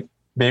that like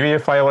maybe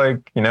if I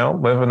like,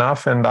 live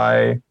enough and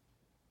I,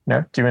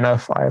 do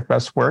enough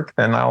IFS work,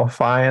 then I'll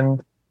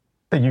find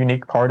a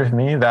unique part of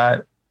me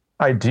that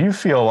I do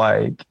feel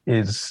like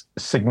is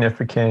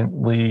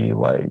significantly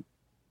like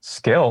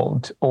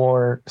skilled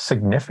or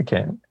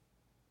significant.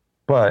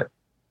 But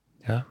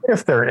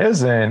if there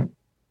isn't,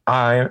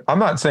 I'm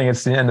not saying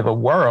it's the end of the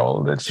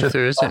world. It's just if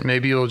there isn't,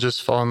 maybe you'll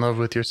just fall in love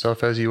with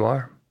yourself as you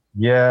are.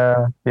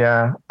 Yeah.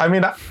 I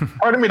mean,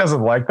 part of me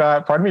doesn't like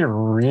that. Part of me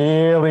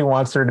really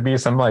wants there to be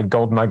some like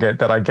gold nugget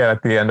that I get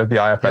at the end of the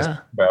IFS.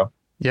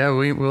 Yeah,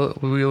 we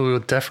will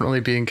definitely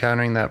be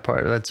encountering that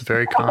part. That's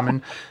very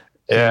common.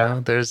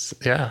 There's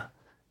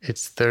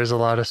a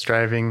lot of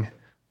striving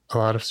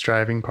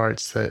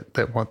parts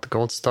that want the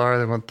gold star.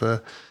 They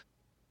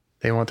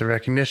want the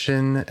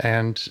recognition,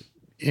 and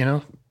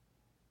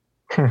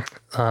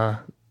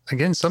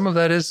again, some of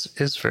that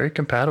is very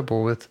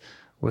compatible with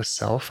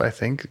self. I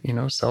think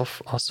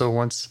self also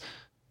wants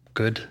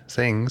good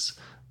things,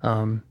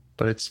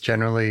 but it's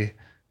generally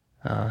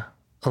a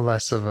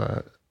less of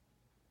a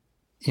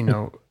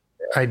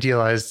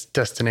idealized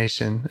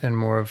destination and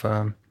more of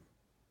a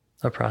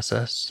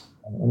process.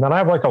 And then I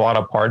have like a lot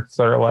of parts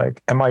that are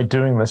like, am I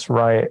doing this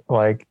right?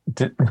 Like,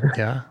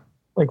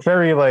 like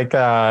very like,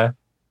 I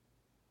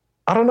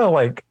don't know,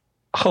 like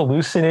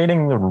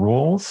hallucinating the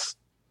rules.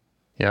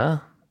 Yeah.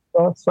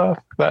 Stuff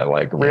that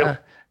like really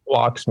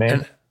blocks me.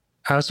 And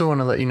I also want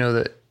to let you know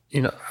that,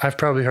 I've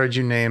probably heard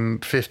you name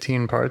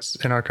 15 parts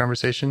in our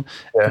conversation,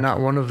 and not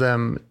one of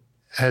them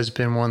has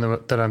been one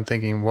that I'm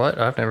thinking, what?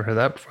 I've never heard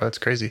that before. That's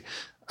crazy.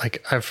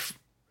 Like I've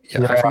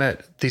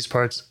met these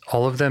parts,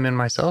 all of them in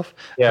myself.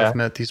 I've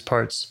met these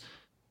parts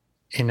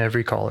in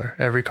every caller.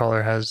 Every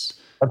caller has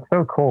that's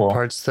so cool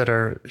parts that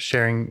are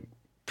sharing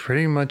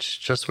pretty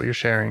much just what you're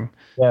sharing.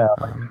 Yeah,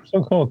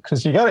 so cool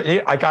because you got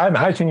to. Like, I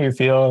imagine you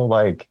feel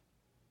like,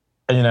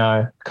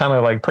 kind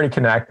of like pretty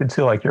connected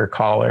to like your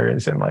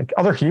callers and like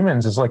other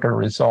humans as like a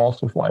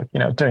result of like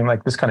doing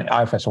like this kind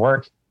of IFS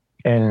work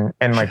and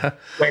like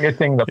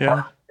witnessing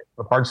the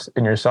parts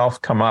in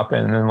yourself come up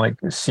and then like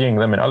seeing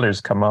them in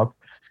others come up,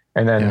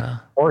 and then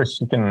of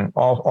course you can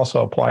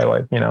also apply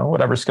like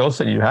whatever skills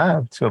that you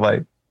have to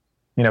like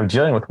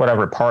dealing with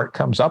whatever part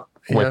comes up.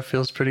 It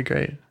feels pretty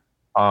great.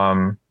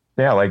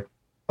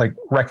 Like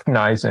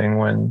recognizing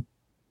when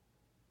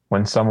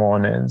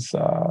someone is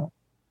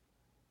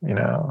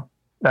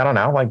I don't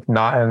know, like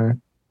not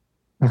in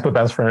the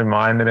best frame of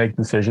mind to make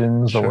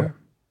decisions. Sure.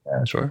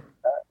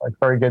 Like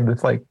very good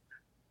with like,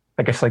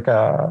 I guess like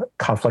a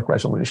conflict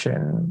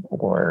resolution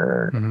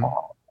or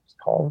it's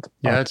called.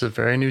 It's a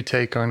very new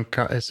take on,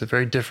 it's a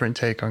very different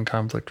take on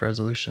conflict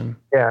resolution.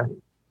 Yeah.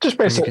 Just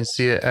basically. And you can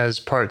see it as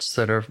parts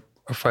that are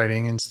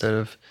fighting instead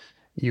of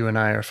you and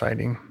I are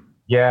fighting.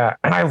 Yeah.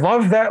 And I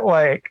love that,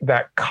 like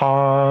that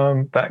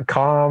calm,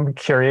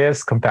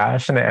 curious,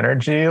 compassionate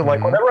energy.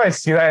 Like whenever I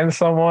see that in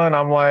someone,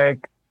 I'm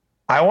like,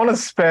 I want to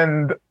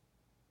spend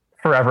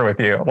forever with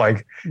you.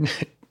 Like you're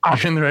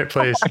in the right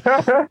place.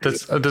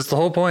 That's the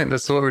whole point.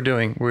 That's what we're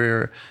doing. We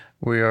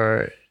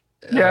are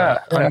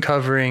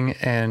uncovering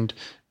and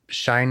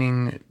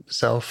shining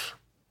self.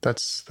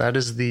 That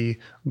is the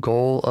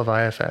goal of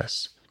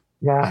IFS.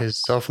 Yeah. Is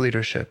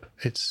self-leadership.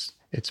 It's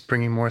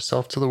bringing more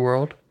self to the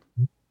world.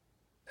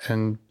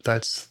 And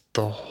that's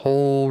the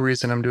whole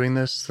reason I'm doing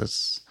this.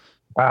 That's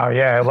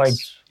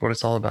what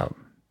it's all about.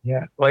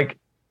 Yeah. Like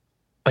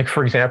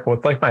for example,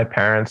 with like my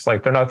parents,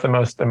 like they're not the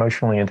most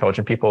emotionally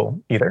intelligent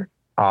people either.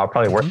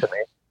 Probably worse than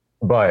me.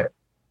 But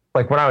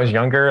like when I was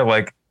younger,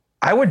 like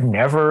I would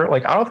never,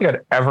 like, I don't think I'd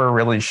ever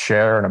really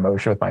share an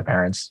emotion with my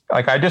parents.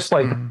 Like I just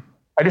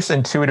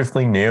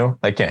intuitively knew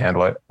I can't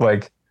handle it.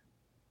 Like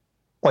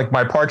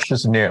my parts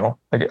just knew.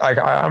 Like I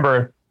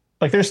remember,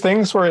 like there's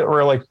things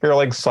where like your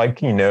like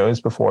psyche knows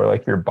before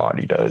like your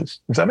body does.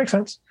 Does that make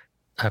sense?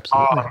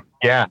 Absolutely.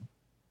 Yeah.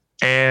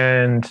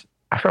 And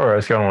I forgot where I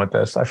was going with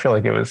this. I feel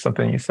like it was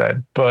something you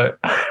said, but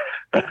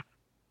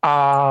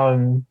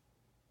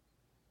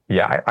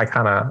yeah, I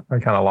kind of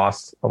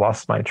lost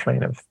my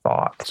train of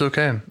thought. It's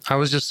okay. I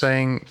was just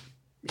saying,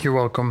 you're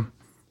welcome.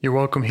 You're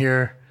welcome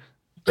here.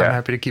 Yeah. I'm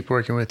happy to keep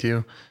working with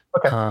you.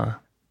 Okay.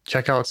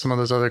 Check out some of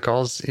those other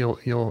calls.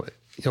 You'll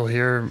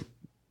hear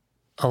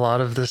a lot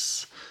of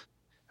this.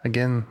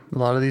 Again, a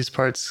lot of these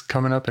parts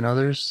coming up in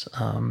others.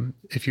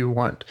 If you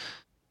want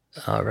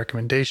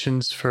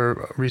recommendations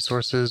for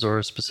resources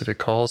or specific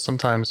calls,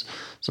 sometimes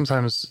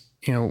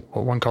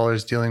what one caller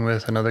is dealing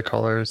with, another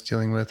caller is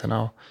dealing with, and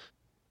I'll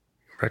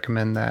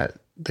recommend that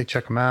they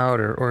check them out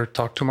or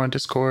talk to them on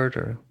Discord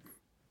or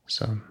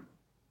so.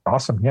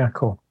 Awesome. Yeah,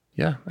 cool.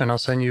 Yeah. And I'll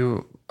send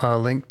you a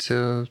link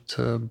to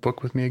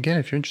book with me again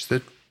if you're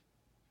interested.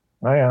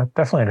 Oh yeah,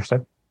 definitely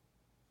interested.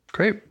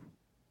 Great.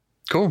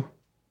 Cool.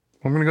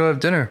 I'm going to go have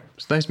dinner.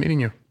 It's nice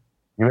meeting you.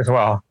 You as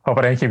well. Hope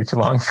I didn't keep you too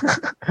long.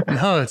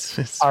 No,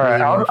 it's all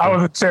right. Really I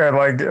wasn't sure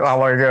like how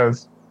long it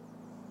goes.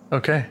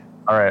 Okay.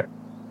 All right.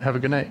 Have a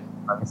good night.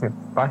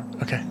 Bye.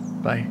 Okay.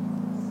 Bye.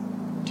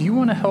 Do you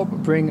want to help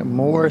bring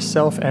more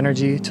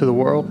self-energy to the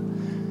world?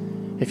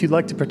 If you'd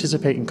like to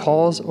participate in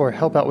calls or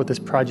help out with this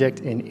project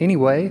in any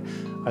way,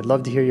 I'd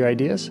love to hear your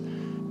ideas.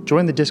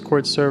 Join the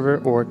Discord server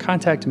or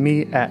contact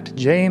me at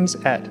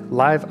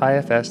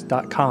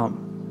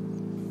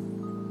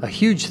james@liveifs.com. A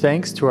huge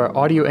thanks to our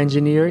audio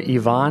engineer,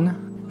 Yvonne,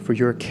 for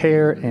your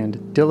care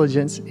and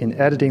diligence in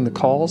editing the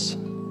calls.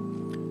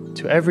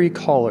 To every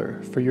caller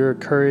for your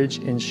courage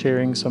in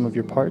sharing some of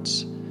your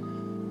parts.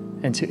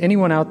 And to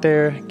anyone out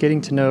there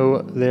getting to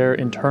know their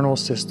internal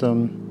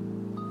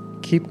system,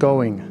 keep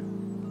going.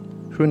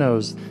 Who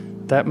knows,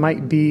 that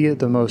might be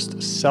the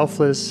most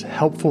selfless,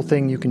 helpful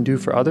thing you can do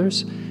for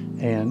others,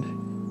 and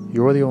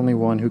you're the only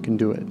one who can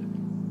do it.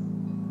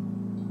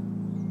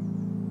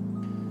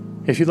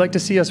 If you'd like to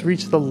see us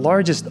reach the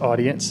largest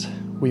audience,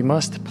 we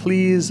must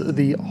please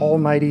the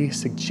almighty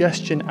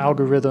suggestion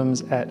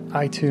algorithms at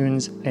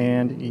iTunes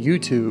and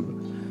YouTube.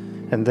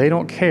 And they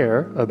don't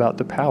care about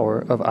the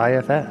power of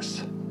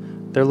IFS.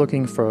 They're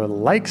looking for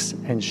likes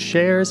and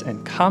shares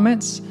and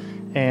comments,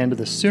 and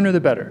the sooner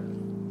the better.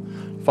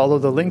 Follow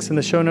the links in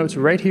the show notes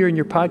right here in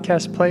your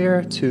podcast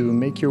player to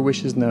make your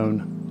wishes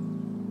known.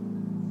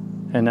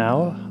 And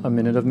now, a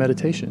minute of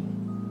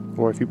meditation.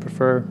 Or if you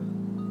prefer,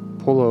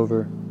 pull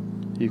over.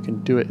 You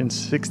can do it in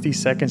 60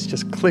 seconds.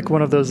 Just click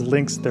one of those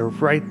links. They're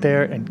right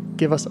there, and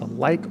give us a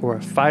like or a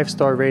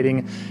 5-star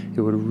rating.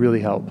 It would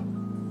really help.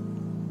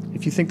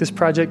 If you think this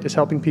project is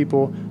helping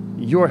people,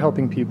 you're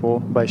helping people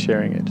by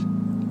sharing it.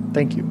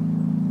 Thank you.